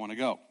place where I want to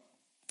go.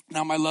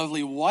 Now, my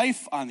lovely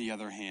wife, on the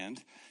other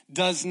hand,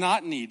 does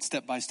not need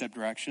step-by-step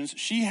directions.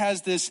 She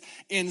has this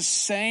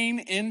insane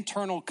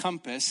internal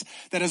compass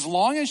that as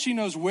long as she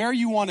knows where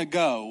you want to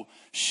go,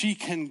 she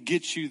can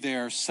get you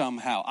there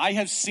somehow. I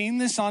have seen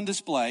this on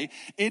display.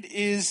 It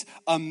is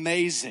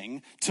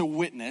amazing to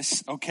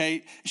witness,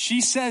 okay? She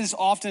says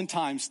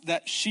oftentimes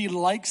that she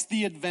likes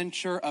the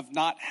adventure of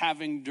not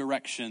having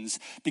directions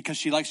because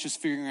she likes just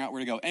figuring out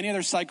where to go. Any other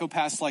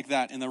psychopaths like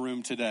that in the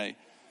room today?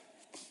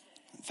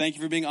 Thank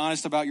you for being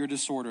honest about your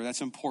disorder. That's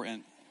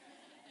important.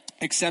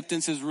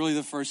 Acceptance is really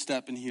the first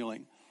step in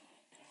healing.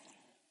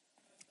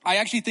 I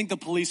actually think the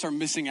police are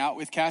missing out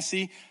with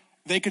Cassie.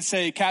 They could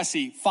say,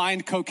 Cassie,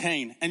 find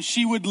cocaine. And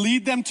she would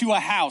lead them to a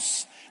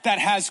house that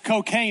has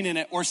cocaine in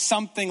it or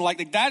something like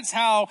that. That's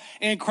how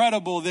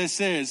incredible this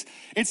is.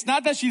 It's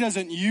not that she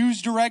doesn't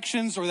use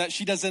directions or that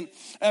she doesn't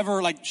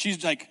ever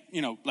she's like,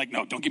 no,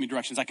 don't give me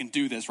directions. I can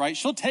do this, right?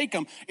 She'll take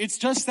them. It's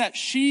just that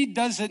she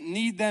doesn't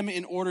need them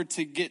in order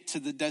to get to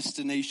the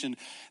destination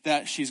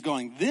that she's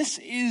going. This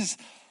is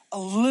a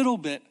little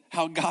bit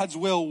how God's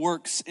will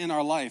works in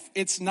our life.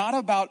 It's not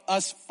about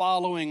us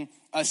following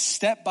a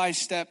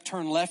step-by-step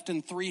turn left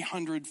in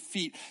 300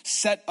 feet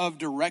set of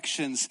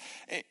directions.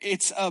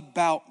 It's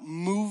about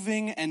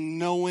moving and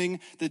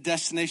knowing the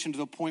destination to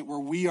the point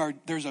where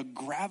there's a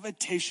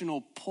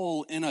gravitational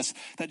pull in us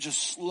that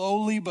just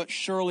slowly but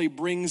surely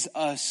brings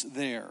us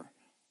there.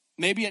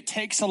 Maybe it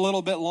takes a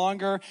little bit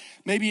longer.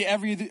 Maybe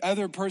every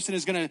other person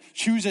is going to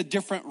choose a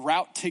different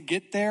route to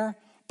get there.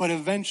 But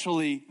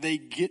eventually they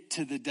get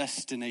to the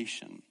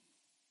destination.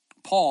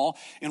 Paul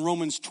in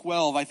Romans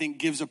 12, I think,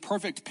 gives a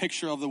perfect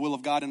picture of the will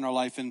of God in our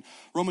life. In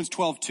Romans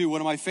 12:2,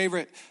 one of my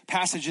favorite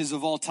passages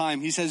of all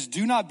time, he says,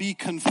 do not be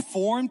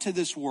conformed to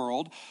this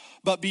world,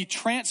 but be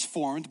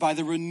transformed by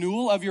the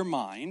renewal of your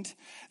mind,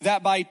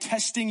 that by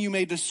testing you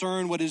may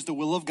discern what is the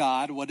will of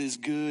God, what is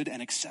good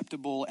and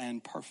acceptable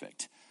and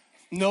perfect.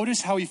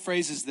 Notice how he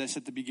phrases this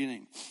at the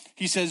beginning.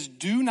 He says,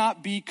 do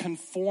not be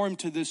conformed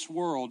to this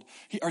world.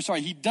 He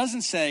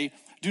doesn't say,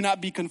 do not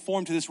be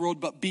conformed to this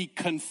world, but be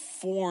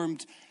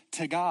conformed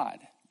to God.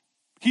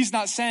 He's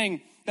not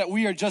saying that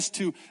we are just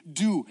to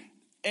do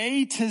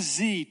A to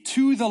Z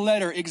to the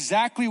letter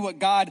exactly what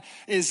God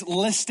is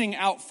listing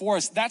out for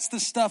us. That's the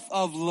stuff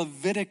of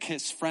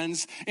Leviticus,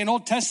 friends. In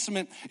Old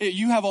Testament,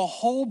 you have a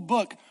whole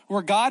book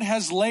where God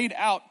has laid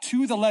out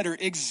to the letter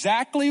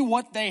exactly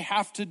what they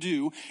have to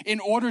do in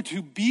order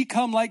to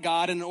become like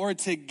God, in order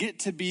to get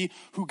to be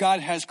who God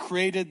has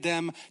created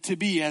them to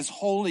be, as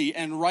holy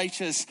and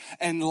righteous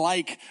and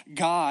like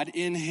God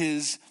in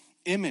his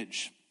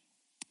image.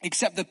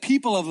 Except the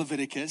people of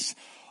Leviticus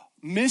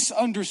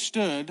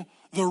misunderstood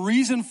the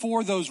reason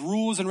for those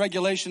rules and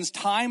regulations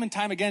time and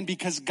time again,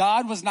 because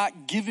God was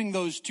not giving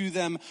those to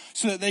them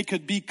so that they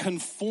could be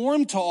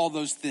conformed to all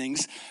those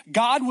things.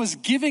 God was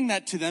giving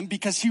that to them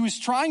because he was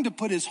trying to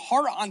put his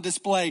heart on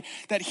display,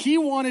 that he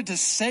wanted to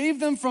save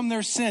them from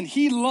their sin.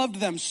 He loved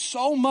them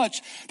so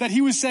much that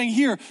he was saying,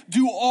 here,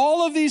 do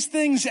all of these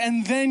things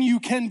and then you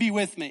can be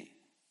with me.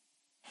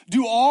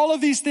 Do all of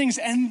these things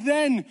and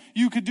then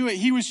you could do it.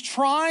 He was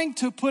trying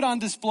to put on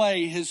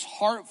display his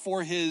heart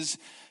for his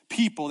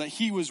people, that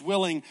he was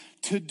willing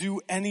to do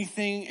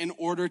anything in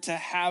order to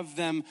have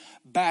them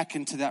back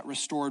into that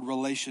restored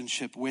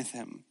relationship with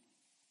him.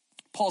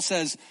 Paul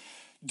says,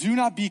 do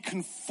not be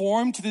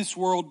conformed to this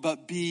world,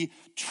 but be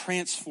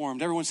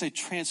transformed. Everyone say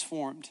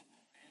transformed.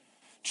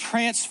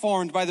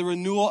 Transformed by the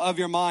renewal of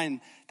your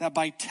mind, that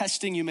by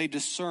testing you may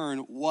discern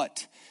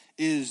what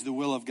is the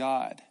will of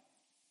God.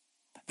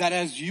 That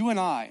as you and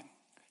I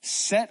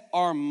set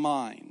our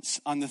minds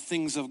on the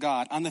things of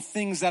God, on the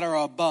things that are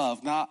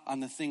above, not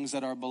on the things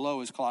that are below,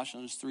 as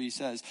Colossians 3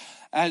 says.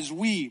 As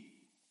we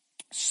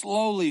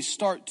slowly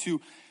start to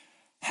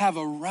have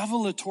a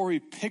revelatory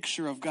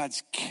picture of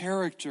God's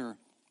character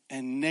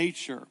and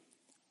nature,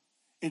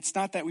 it's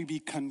not that we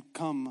become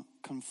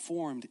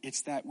conformed,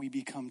 it's that we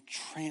become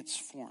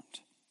transformed.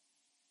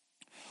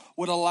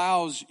 What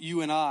allows you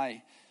and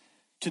I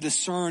to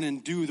discern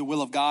and do the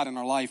will of God in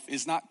our life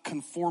is not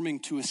conforming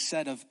to a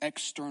set of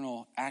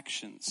external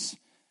actions.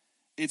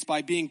 It's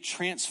by being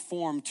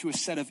transformed to a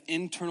set of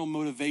internal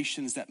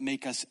motivations that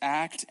make us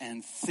act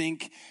and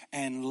think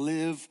and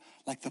live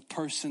like the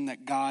person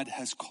that God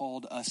has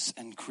called us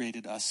and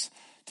created us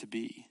to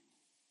be.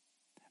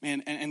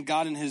 Man, and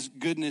God in his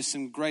goodness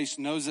and grace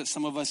knows that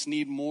some of us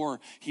need more.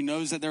 He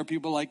knows that there are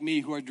people like me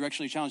who are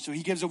directionally challenged. So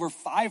he gives over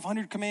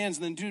 500 commands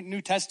in the New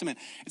Testament.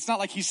 It's not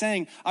like he's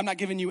saying, I'm not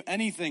giving you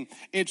anything.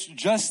 It's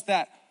just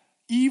that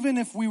even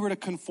if we were to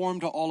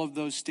conform to all of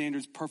those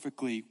standards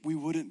perfectly, we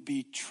wouldn't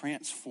be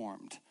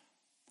transformed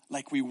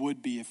like we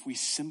would be if we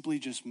simply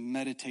just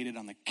meditated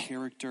on the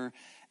character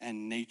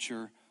and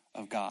nature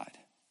of God.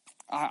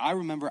 I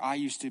remember I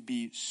used to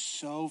be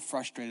so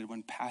frustrated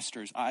when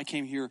pastors, I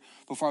came here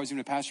before I was even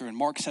a pastor, and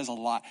Mark says a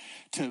lot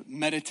to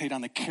meditate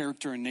on the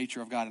character and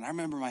nature of God. And I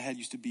remember my head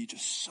used to be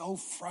just so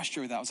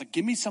frustrated with that. I was like,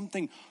 give me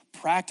something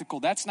practical.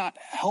 That's not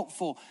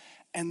helpful.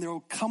 And there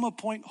will come a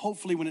point,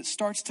 hopefully, when it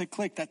starts to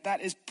click that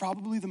is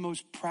probably the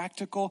most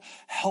practical,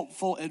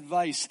 helpful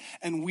advice.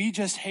 And we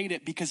just hate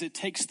it because it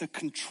takes the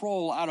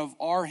control out of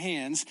our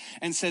hands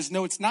and says,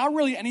 no, it's not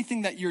really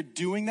anything that you're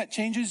doing that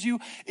changes you.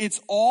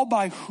 It's all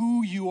by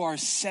who you are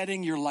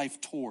setting your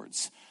life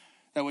towards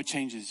that what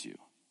changes you.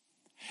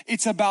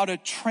 It's about a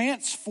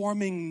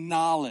transforming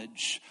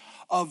knowledge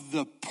of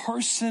the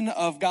person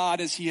of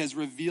God as he has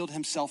revealed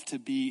himself to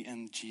be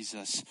in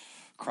Jesus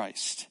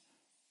Christ.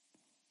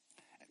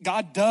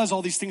 God does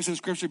all these things in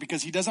Scripture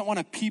because he doesn't want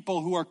a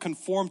people who are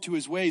conformed to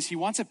his ways. He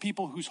wants a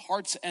people whose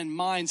hearts and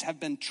minds have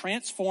been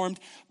transformed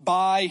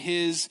by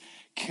his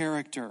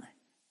character.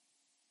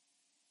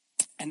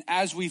 And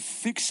as we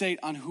fixate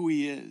on who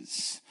he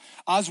is,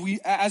 as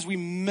we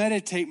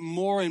meditate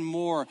more and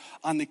more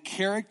on the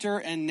character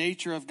and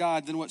nature of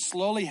God, then what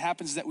slowly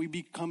happens is that we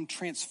become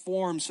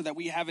transformed so that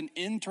we have an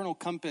internal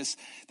compass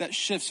that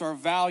shifts our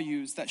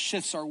values, that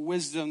shifts our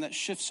wisdom, that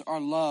shifts our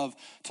love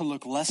to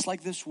look less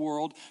like this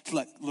world,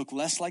 to look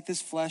less like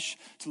this flesh,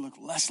 to look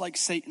less like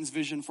Satan's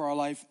vision for our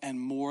life, and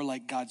more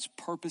like God's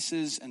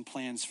purposes and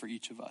plans for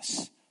each of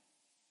us.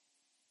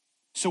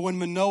 So when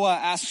Manoah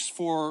asks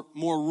for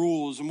more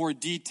rules and more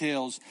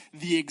details,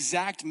 the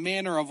exact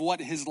manner of what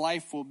his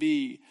life will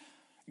be,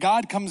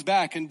 God comes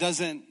back and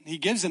he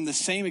gives him the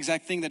same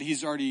exact thing that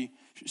he's already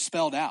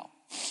spelled out.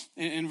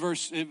 In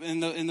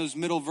those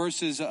middle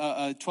verses,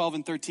 12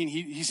 and 13,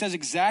 he says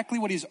exactly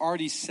what he's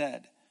already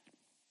said.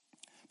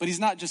 But he's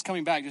not just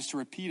coming back just to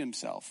repeat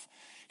himself.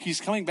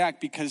 He's coming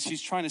back because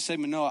he's trying to say,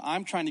 Manoah,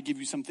 I'm trying to give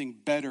you something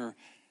better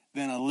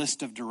than a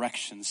list of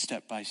directions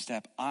step by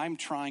step. I'm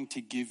trying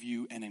to give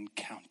you an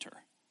encounter.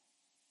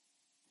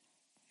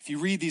 If you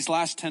read these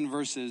last 10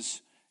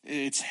 verses,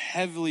 it's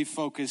heavily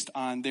focused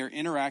on their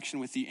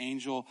interaction with the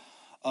angel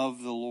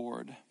of the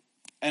Lord.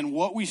 And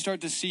what we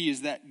start to see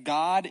is that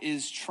God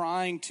is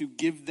trying to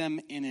give them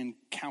an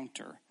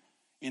encounter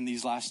in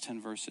these last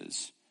 10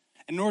 verses.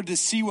 In order to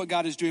see what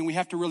God is doing, we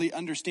have to really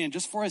understand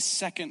just for a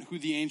second who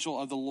the angel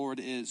of the Lord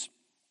is.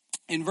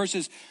 In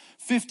verses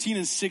 15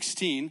 and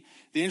 16,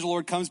 the angel of the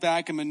Lord comes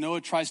back and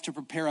Manoah tries to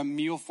prepare a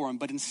meal for him.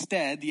 But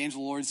instead, the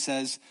angel of the Lord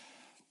says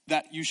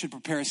that you should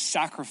prepare a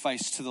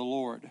sacrifice to the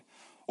Lord.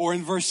 Or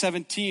in verse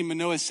 17,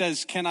 Manoah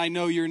says, can I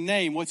know your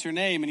name? What's your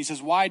name? And he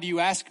says, why do you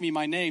ask me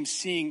my name,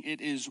 seeing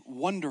it is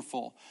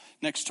wonderful?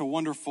 Next to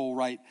wonderful,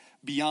 right,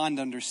 beyond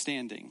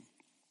understanding.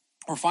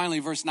 Or finally,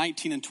 verse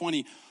 19 and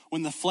 20,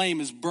 when the flame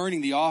is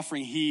burning the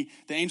offering, the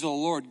angel of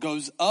the Lord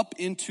goes up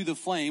into the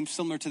flame,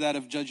 similar to that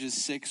of Judges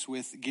 6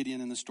 with Gideon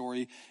in the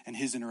story and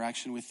his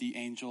interaction with the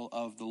angel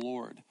of the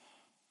Lord.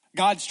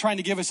 God's trying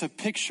to give us a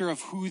picture of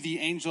who the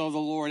angel of the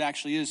Lord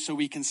actually is so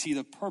we can see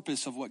the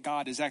purpose of what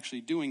God is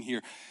actually doing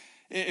here.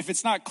 If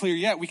it's not clear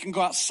yet, we can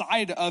go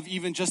outside of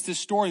even just this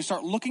story and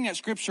start looking at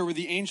scripture where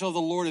the angel of the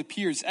Lord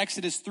appears.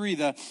 Exodus 3,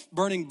 the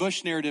burning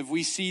bush narrative,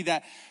 we see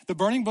that the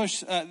burning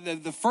bush,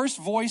 the first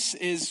voice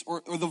is,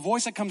 or the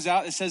voice that comes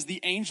out, it says the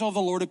angel of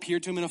the Lord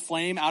appeared to him in a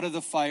flame out of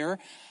the fire,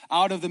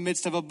 out of the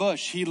midst of a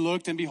bush. He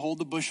looked and behold,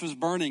 the bush was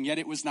burning, yet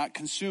it was not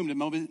consumed.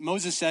 And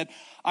Moses said,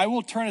 I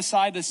will turn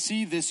aside to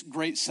see this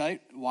great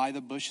sight, why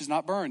the bush is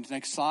not burned.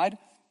 Next slide.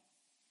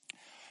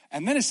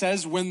 And then it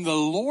says, when the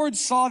Lord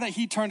saw that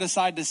he turned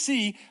aside to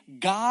see,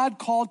 God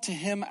called to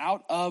him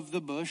out of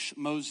the bush,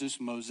 Moses,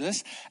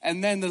 Moses.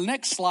 And then the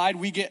next slide,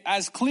 we get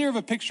as clear of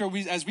a picture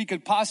as we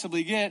could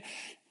possibly get.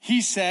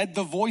 He said,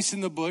 the voice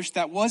in the bush,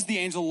 that was the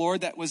angel of the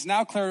Lord, that was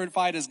now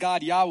clarified as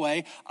God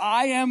Yahweh.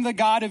 I am the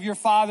God of your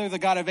father, the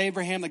God of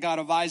Abraham, the God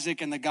of Isaac,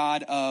 and the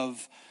God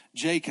of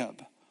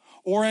Jacob.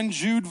 Or in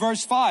Jude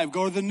verse 5,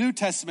 go to the New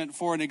Testament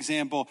for an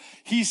example.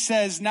 He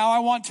says, now I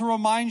want to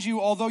remind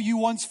you, although you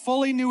once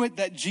fully knew it,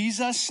 that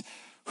Jesus,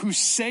 who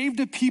saved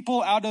a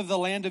people out of the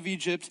land of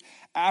Egypt,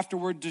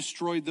 afterward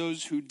destroyed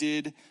those who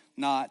did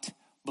not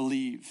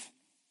believe.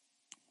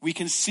 We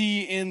can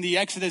see in the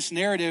Exodus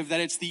narrative that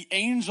it's the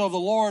angel of the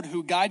Lord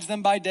who guides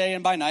them by day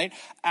and by night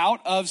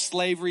out of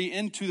slavery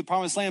into the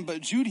promised land.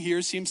 But Jude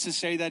here seems to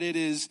say that it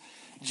is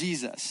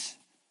Jesus.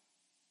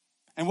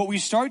 And what we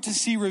start to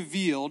see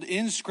revealed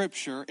in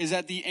Scripture is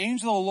that the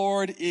angel of the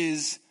Lord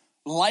is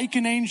like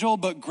an angel,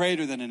 but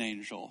greater than an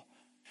angel.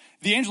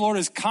 The angel of the Lord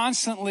is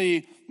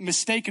constantly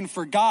mistaken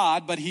for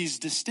God, but he's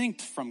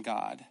distinct from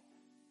God.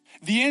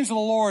 The angel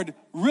of the Lord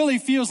really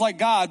feels like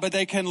God, but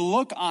they can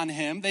look on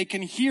him, they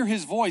can hear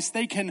his voice,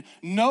 they can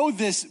know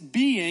this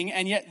being,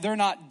 and yet they're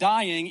not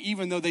dying,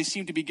 even though they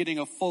seem to be getting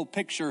a full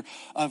picture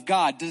of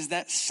God. Does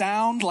that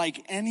sound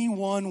like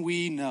anyone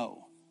we know?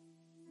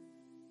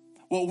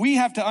 What we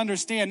have to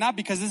understand, not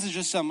because this is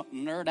just some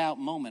nerd out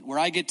moment where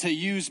I get to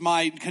use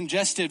my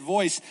congested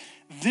voice,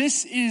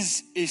 this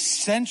is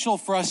essential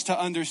for us to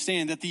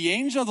understand that the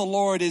angel of the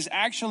Lord is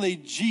actually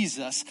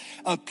Jesus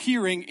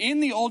appearing in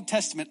the Old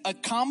Testament,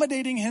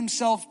 accommodating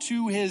himself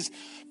to his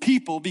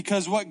people,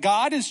 because what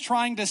God is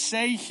trying to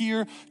say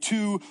here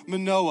to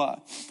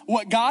Manoah,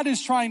 what God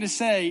is trying to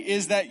say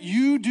is that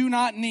you do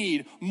not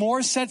need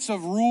more sets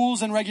of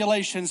rules and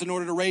regulations in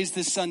order to raise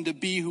this son to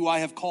be who I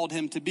have called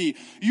him to be.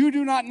 You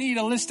do not need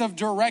a list of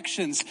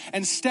directions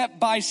and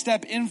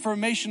step-by-step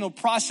informational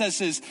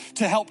processes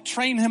to help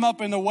train him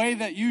up in the way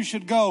that you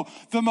should go.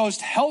 The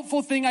most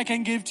helpful thing I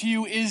can give to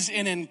you is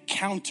an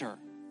encounter.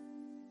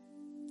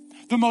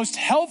 The most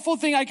helpful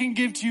thing I can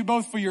give to you,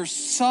 both for your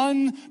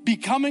son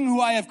becoming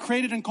who I have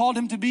created and called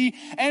him to be,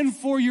 and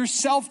for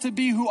yourself to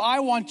be who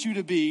I want you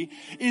to be,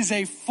 is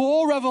a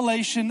full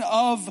revelation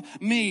of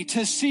me,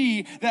 to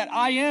see that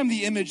I am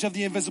the image of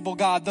the invisible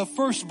God, the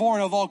firstborn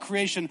of all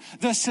creation,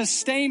 the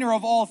sustainer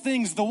of all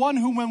things, the one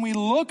who, when we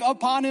look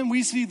upon him,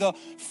 we see the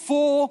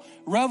full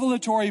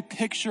revelatory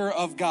picture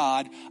of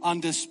God on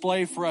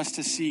display for us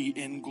to see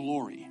in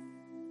glory.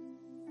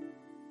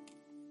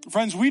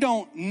 Friends, we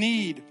don't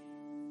need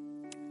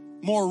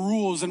more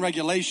rules and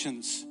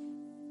regulations.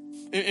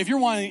 If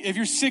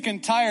you're sick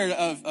and tired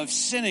of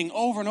sinning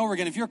over and over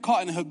again, if you're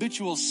caught in a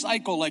habitual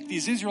cycle like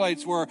these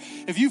Israelites were,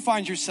 if you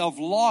find yourself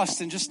lost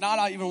and just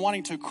not even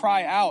wanting to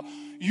cry out,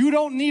 you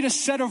don't need a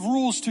set of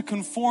rules to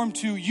conform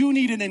to. You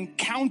need an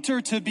encounter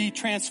to be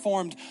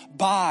transformed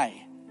by.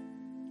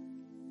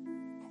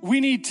 We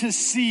need to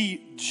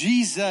see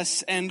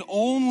Jesus and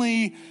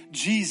only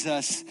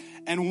Jesus.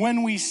 And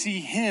when we see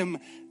him,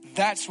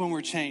 that's when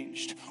we're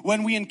changed.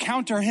 When we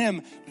encounter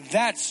him,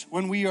 that's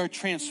when we are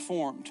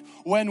transformed.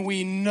 When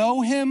we know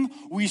him,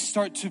 we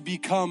start to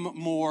become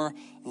more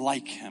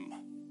like him.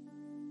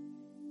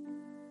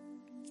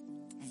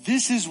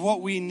 This is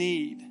what we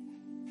need,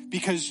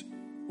 because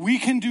we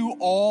can do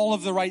all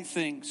of the right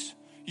things.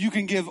 You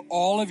can give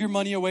all of your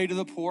money away to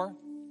the poor.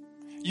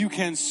 You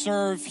can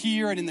serve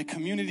here and in the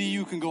community.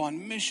 You can go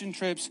on mission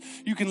trips.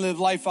 You can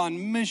live life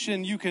on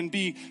mission. You can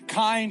be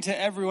kind to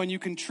everyone. You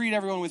can treat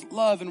everyone with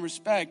love and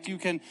respect. You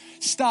can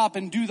stop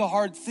and do the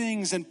hard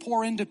things and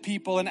pour into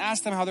people and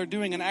ask them how they're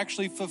doing and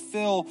actually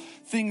fulfill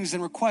things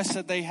and requests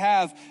that they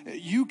have.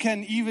 You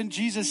can even,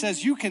 Jesus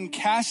says, you can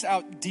cast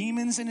out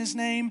demons in his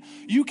name.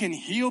 You can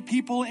heal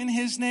people in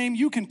his name.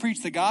 You can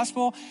preach the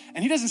gospel.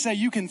 And he doesn't say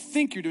you can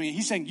think you're doing it.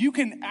 He's saying you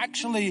can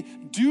actually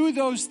do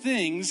those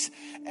things,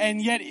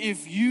 and yet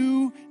if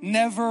you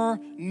never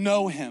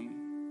know him,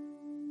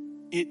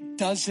 it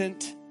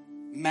doesn't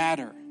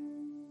matter.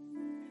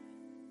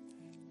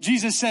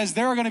 Jesus says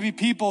there are going to be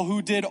people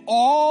who did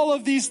all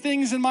of these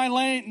things in my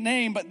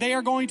name, but they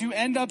are going to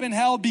end up in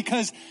hell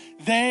because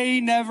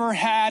they never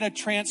had a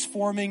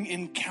transforming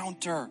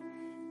encounter.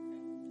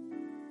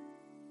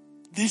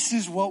 This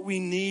is what we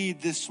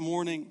need this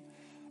morning.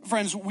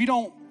 Friends, we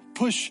don't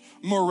push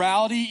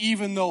morality,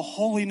 even though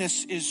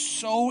holiness is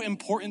so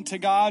important to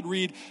God.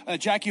 Read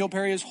Jackie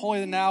O'Perria's Holier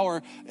Than Thou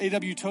or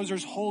A.W.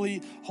 Tozer's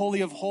Holy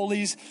of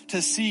Holies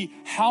to see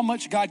how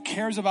much God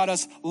cares about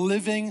us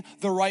living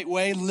the right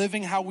way,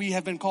 living how we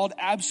have been called.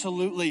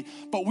 Absolutely.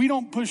 But we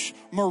don't push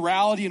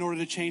morality in order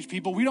to change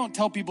people. We don't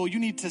tell people you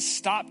need to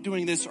stop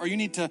doing this or you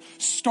need to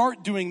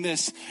start doing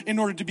this in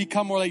order to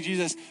become more like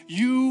Jesus.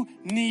 You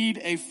need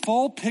a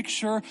full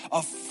picture,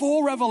 a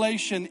full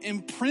revelation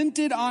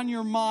imprinted on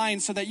your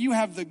mind so that you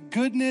have the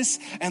goodness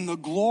and the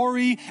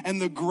glory and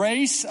the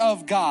grace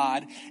of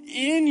God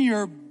in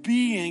your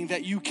being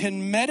that you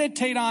can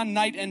meditate on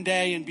night and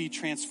day and be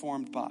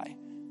transformed by.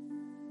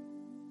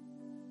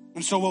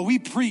 And so what we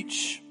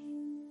preach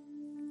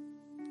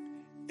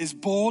is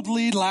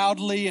boldly,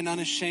 loudly, and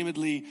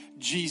unashamedly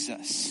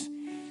Jesus,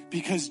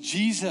 because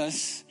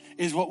Jesus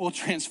is what will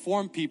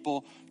transform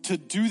people to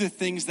do the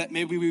things that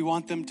maybe we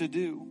want them to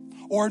do,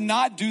 or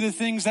not do the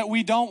things that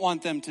we don't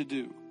want them to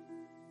do.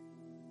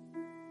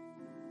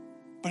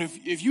 But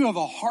if you have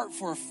a heart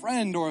for a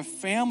friend or a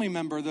family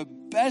member, the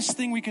best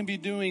thing we can be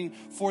doing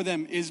for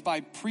them is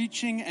by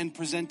preaching and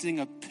presenting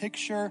a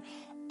picture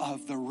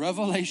of the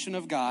revelation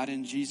of God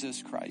in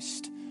Jesus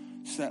Christ,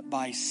 so that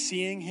by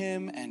seeing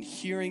him and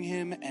hearing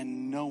him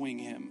and knowing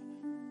him,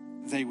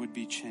 they would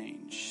be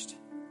changed.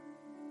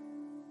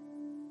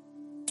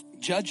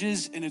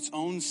 Judges, in its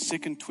own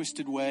sick and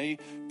twisted way,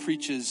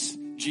 preaches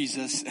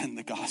Jesus and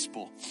the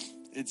gospel.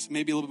 It's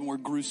maybe a little bit more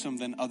gruesome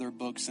than other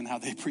books and how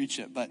they preach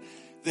it, but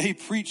they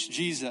preach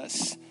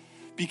Jesus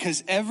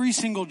because every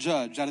single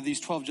judge out of these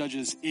 12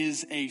 judges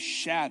is a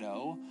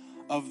shadow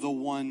of the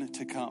one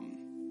to come.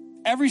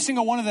 Every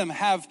single one of them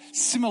have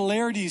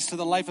similarities to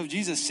the life of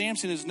Jesus.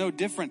 Samson is no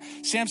different.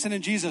 Samson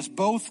and Jesus,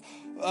 both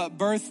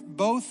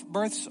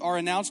births are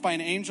announced by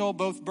an angel.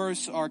 Both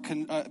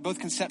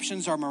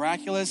conceptions are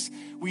miraculous.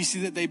 We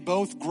see that they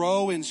both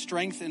grow in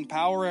strength and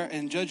power.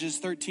 In Judges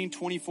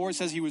 13:24, it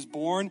says he was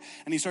born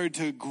and he started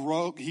to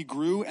grow. He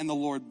grew and the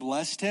Lord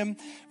blessed him.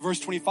 Verse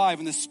 25,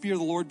 and the Spirit of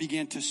the Lord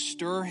began to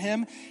stir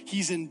him.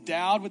 He's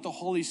endowed with the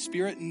Holy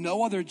Spirit.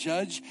 No other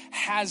judge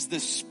has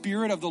the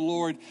Spirit of the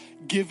Lord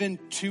given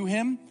to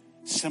him.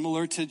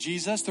 similar to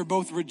Jesus. They're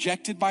both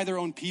rejected by their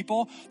own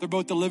people. They're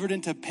both delivered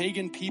into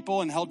pagan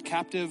people and held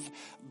captive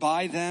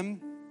by them.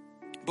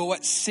 But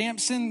what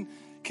Samson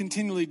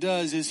continually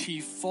does is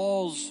he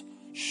falls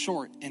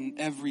short in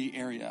every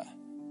area.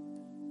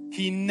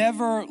 He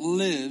never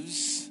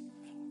lives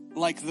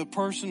like the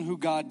person who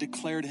God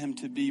declared him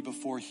to be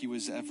before he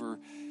was ever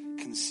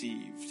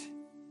conceived.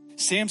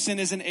 Samson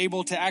isn't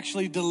able to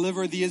actually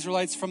deliver the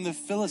Israelites from the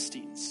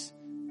Philistines.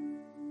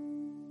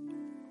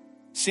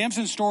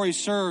 Samson's story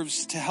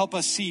serves to help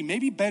us see,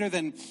 maybe better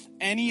than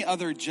any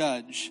other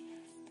judge,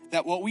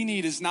 that what we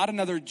need is not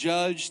another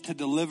judge to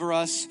deliver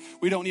us.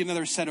 We don't need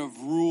another set of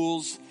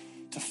rules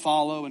to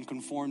follow and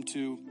conform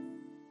to.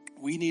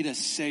 We need a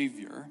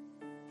Savior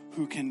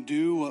who can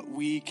do what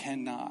we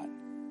cannot,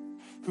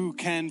 who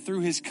can,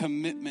 through his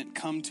commitment,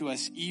 come to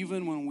us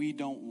even when we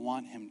don't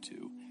want him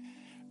to,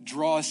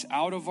 draw us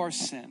out of our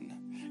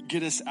sin,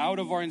 get us out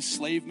of our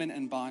enslavement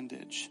and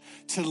bondage,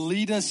 to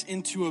lead us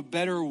into a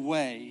better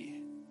way.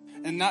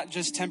 And not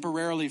just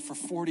temporarily for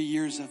 40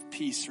 years of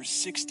peace or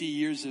 60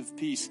 years of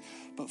peace,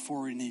 but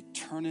for an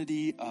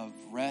eternity of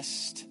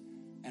rest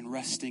and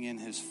resting in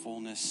his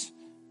fullness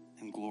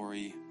and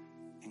glory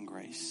and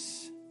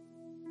grace.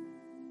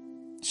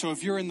 So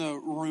if you're in the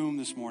room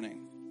this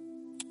morning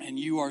and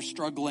you are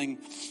struggling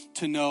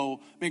to know,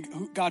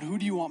 God, who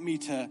do you want me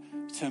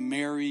to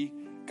marry?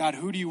 God,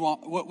 who do you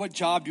want, what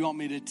job do you want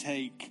me to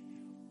take?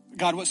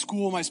 God, what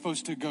school am I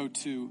supposed to go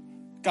to?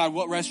 God,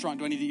 what restaurant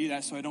do I need to eat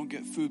at so I don't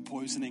get food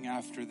poisoning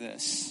after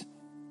this?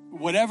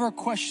 Whatever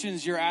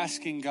questions you're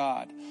asking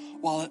God,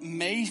 while it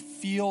may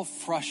feel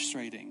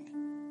frustrating,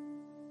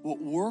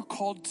 what we're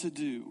called to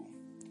do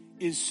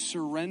is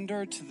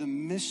surrender to the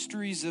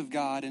mysteries of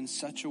God in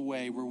such a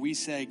way where we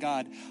say,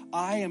 God,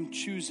 I am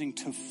choosing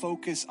to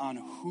focus on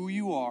who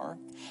you are.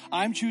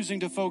 I'm choosing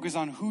to focus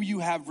on who you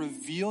have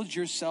revealed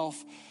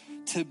yourself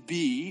to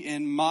be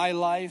in my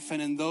life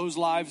and in those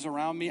lives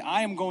around me.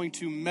 I am going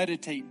to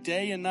meditate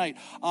day and night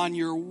on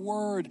your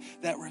word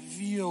that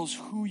reveals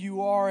who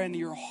you are and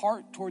your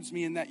heart towards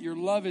me and that your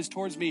love is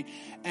towards me.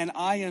 And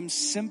I am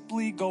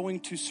simply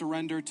going to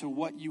surrender to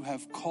what you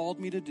have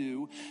called me to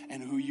do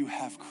and who you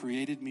have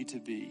created me to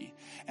be.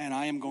 And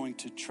I am going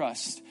to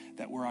trust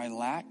that where I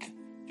lack,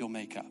 you'll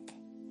make up.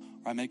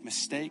 Where I make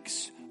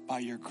mistakes, by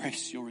your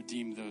grace, you'll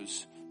redeem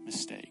those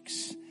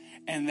mistakes.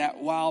 And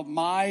that while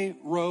my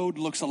road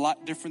looks a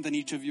lot different than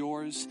each of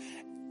yours,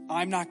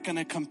 I'm not going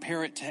to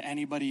compare it to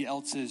anybody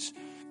else's,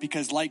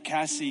 because like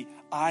Cassie,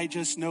 I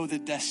just know the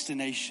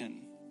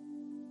destination.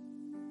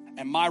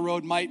 And my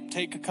road might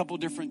take a couple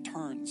different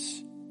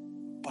turns,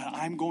 but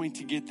I'm going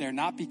to get there,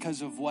 not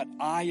because of what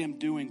I am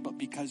doing, but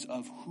because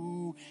of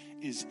who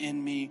is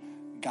in me,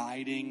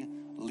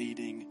 guiding,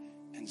 leading,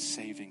 and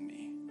saving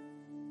me.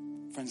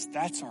 Friends,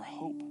 that's our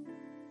hope.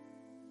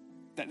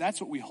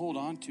 That's what we hold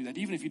on to, that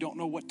even if you don't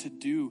know what to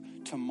do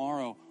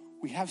tomorrow,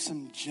 we have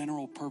some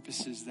general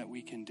purposes that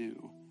we can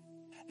do.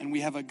 And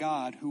we have a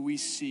God who we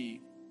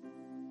see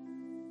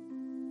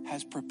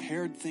has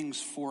prepared things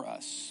for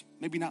us.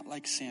 Maybe not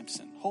like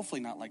Samson.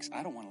 Hopefully not like,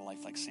 I don't want a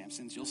life like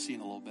Samson's. You'll see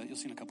in a little bit. You'll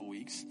see in a couple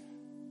weeks.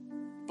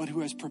 But who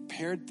has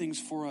prepared things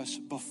for us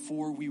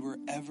before we were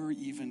ever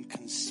even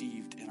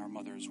conceived in our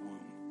mother's womb.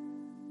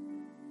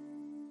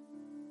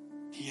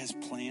 He has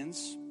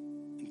plans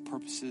and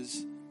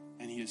purposes,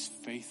 and he is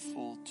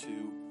faithful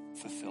to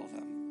fulfill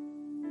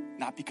them.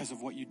 Not because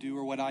of what you do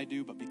or what I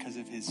do, but because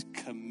of his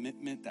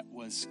commitment that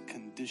was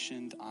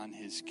conditioned on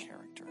his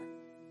character.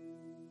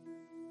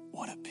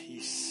 What a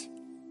peace.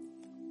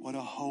 What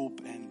a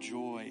hope and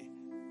joy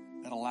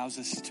that allows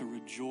us to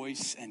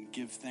rejoice and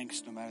give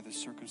thanks no matter the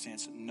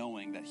circumstance,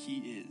 knowing that he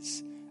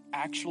is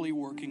actually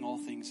working all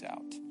things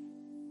out.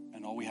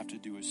 And all we have to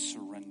do is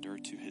surrender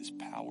to his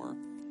power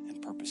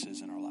and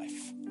purposes in our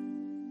life.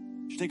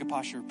 Would you take a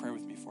posture of prayer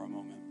with me for a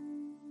moment?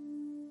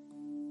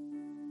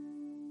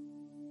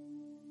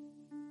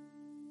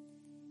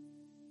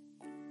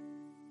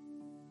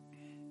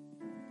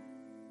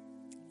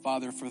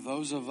 Father, for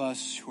those of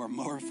us who are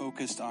more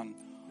focused on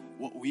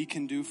what we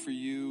can do for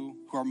you,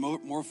 who are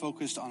more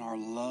focused on our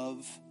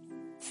love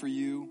for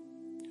you,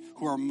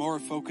 who are more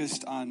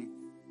focused on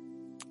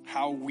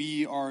how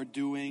we are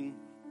doing,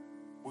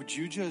 would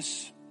you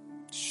just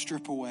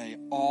strip away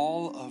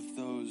all of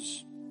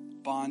those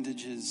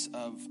bondages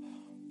of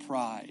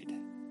pride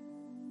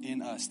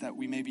in us that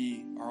we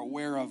maybe are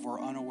aware of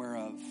or unaware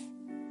of?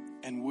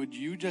 And would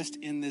you just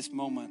in this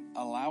moment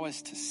allow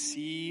us to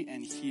see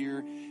and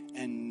hear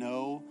and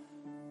know,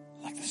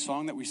 like the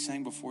song that we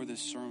sang before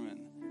this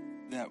sermon,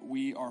 that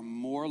we are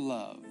more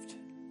loved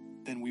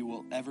than we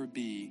will ever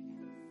be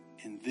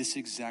in this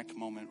exact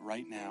moment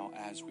right now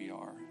as we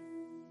are.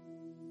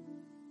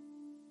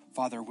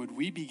 Father, would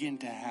we begin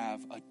to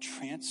have a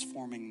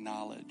transforming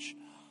knowledge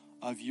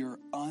of your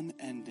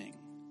unending,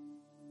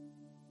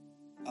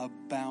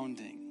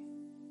 abounding,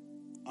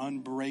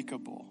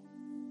 unbreakable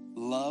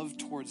love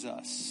towards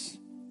us,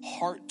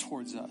 heart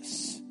towards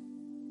us,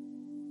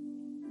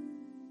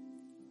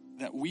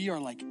 that we are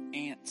like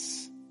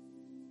ants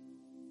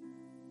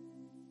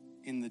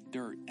in the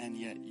dirt, and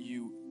yet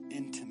you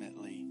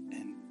intimately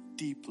and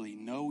deeply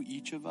know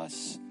each of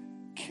us,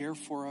 care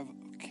for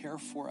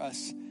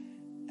us,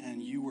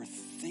 and you were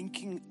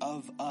thinking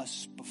of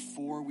us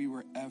before we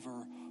were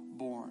ever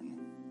born.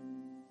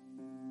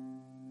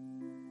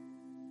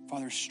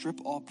 Father, strip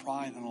all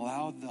pride and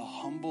allow the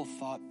humble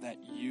thought that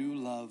you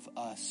love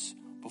us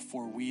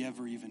before we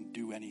ever even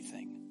do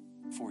anything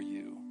for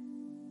you.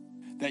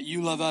 That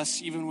you love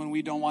us even when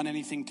we don't want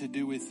anything to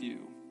do with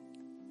you.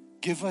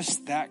 Give us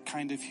that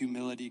kind of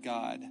humility,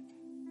 God,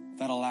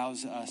 that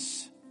allows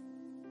us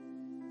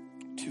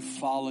to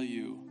follow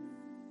you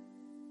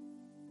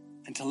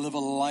and to live a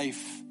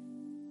life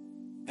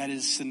that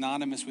is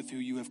synonymous with who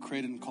you have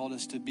created and called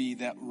us to be,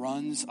 that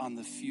runs on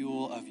the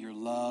fuel of your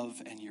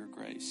love and your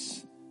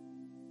grace.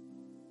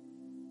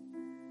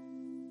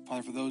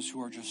 Father, for those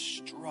who are just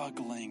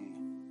struggling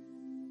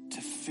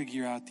to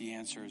figure out the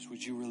answers,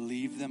 would you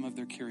relieve them of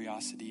their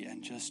curiosity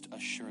and just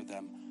assure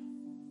them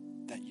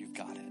that you've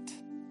got it?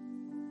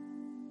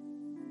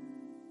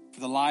 For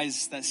the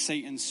lies that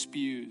Satan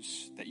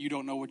spews, that you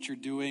don't know what you're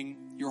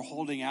doing, you're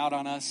holding out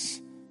on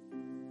us,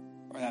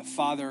 or that,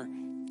 Father,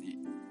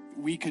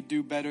 we could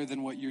do better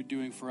than what you're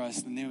doing for us.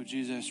 In the name of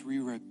Jesus, we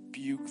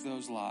rebuke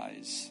those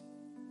lies.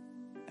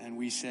 And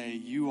we say,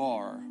 you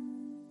are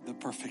the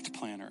perfect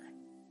planner.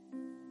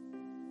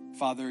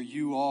 Father,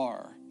 you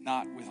are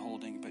not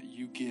withholding, but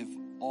you give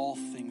all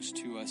things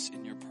to us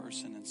in your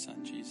person and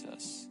Son,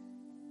 Jesus.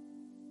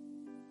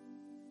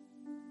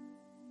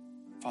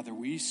 Father,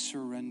 we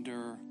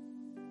surrender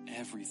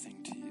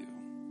everything to you.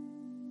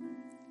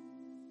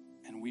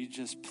 And we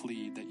just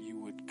plead that you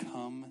would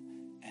come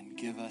and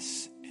give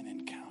us an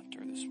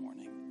encounter this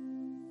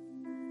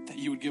morning. That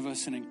you would give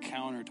us an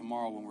encounter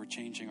tomorrow when we're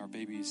changing our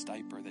baby's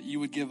diaper. That you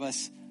would give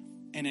us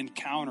an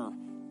encounter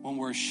when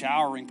we're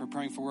showering,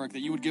 preparing for work. That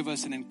you would give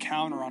us an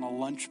encounter on a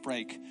lunch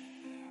break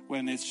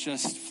when it's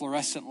just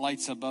fluorescent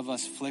lights above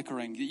us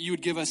flickering. That you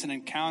would give us an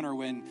encounter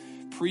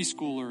when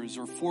preschoolers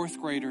or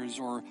fourth graders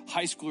or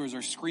high schoolers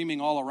are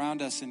screaming all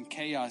around us in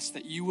chaos.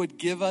 That you would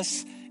give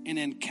us an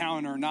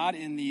encounter, not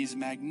in these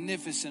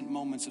magnificent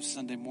moments of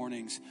Sunday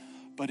mornings,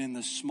 but in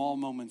the small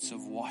moments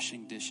of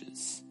washing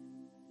dishes.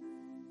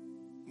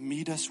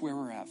 Meet us where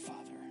we're at, Father.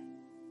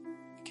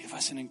 Give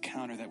us an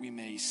encounter that we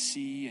may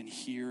see and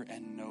hear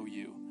and know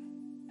you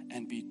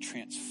and be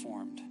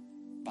transformed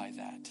by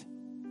that.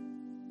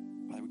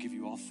 Father, we give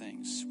you all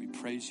things. We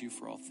praise you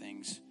for all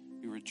things.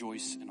 We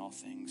rejoice in all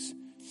things.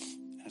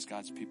 As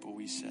God's people,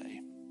 we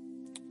say,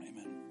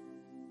 amen.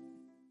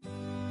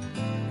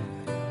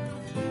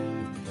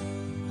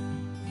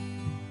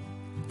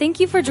 Thank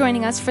you for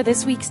joining us for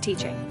this week's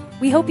teaching.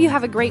 We hope you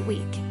have a great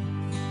week.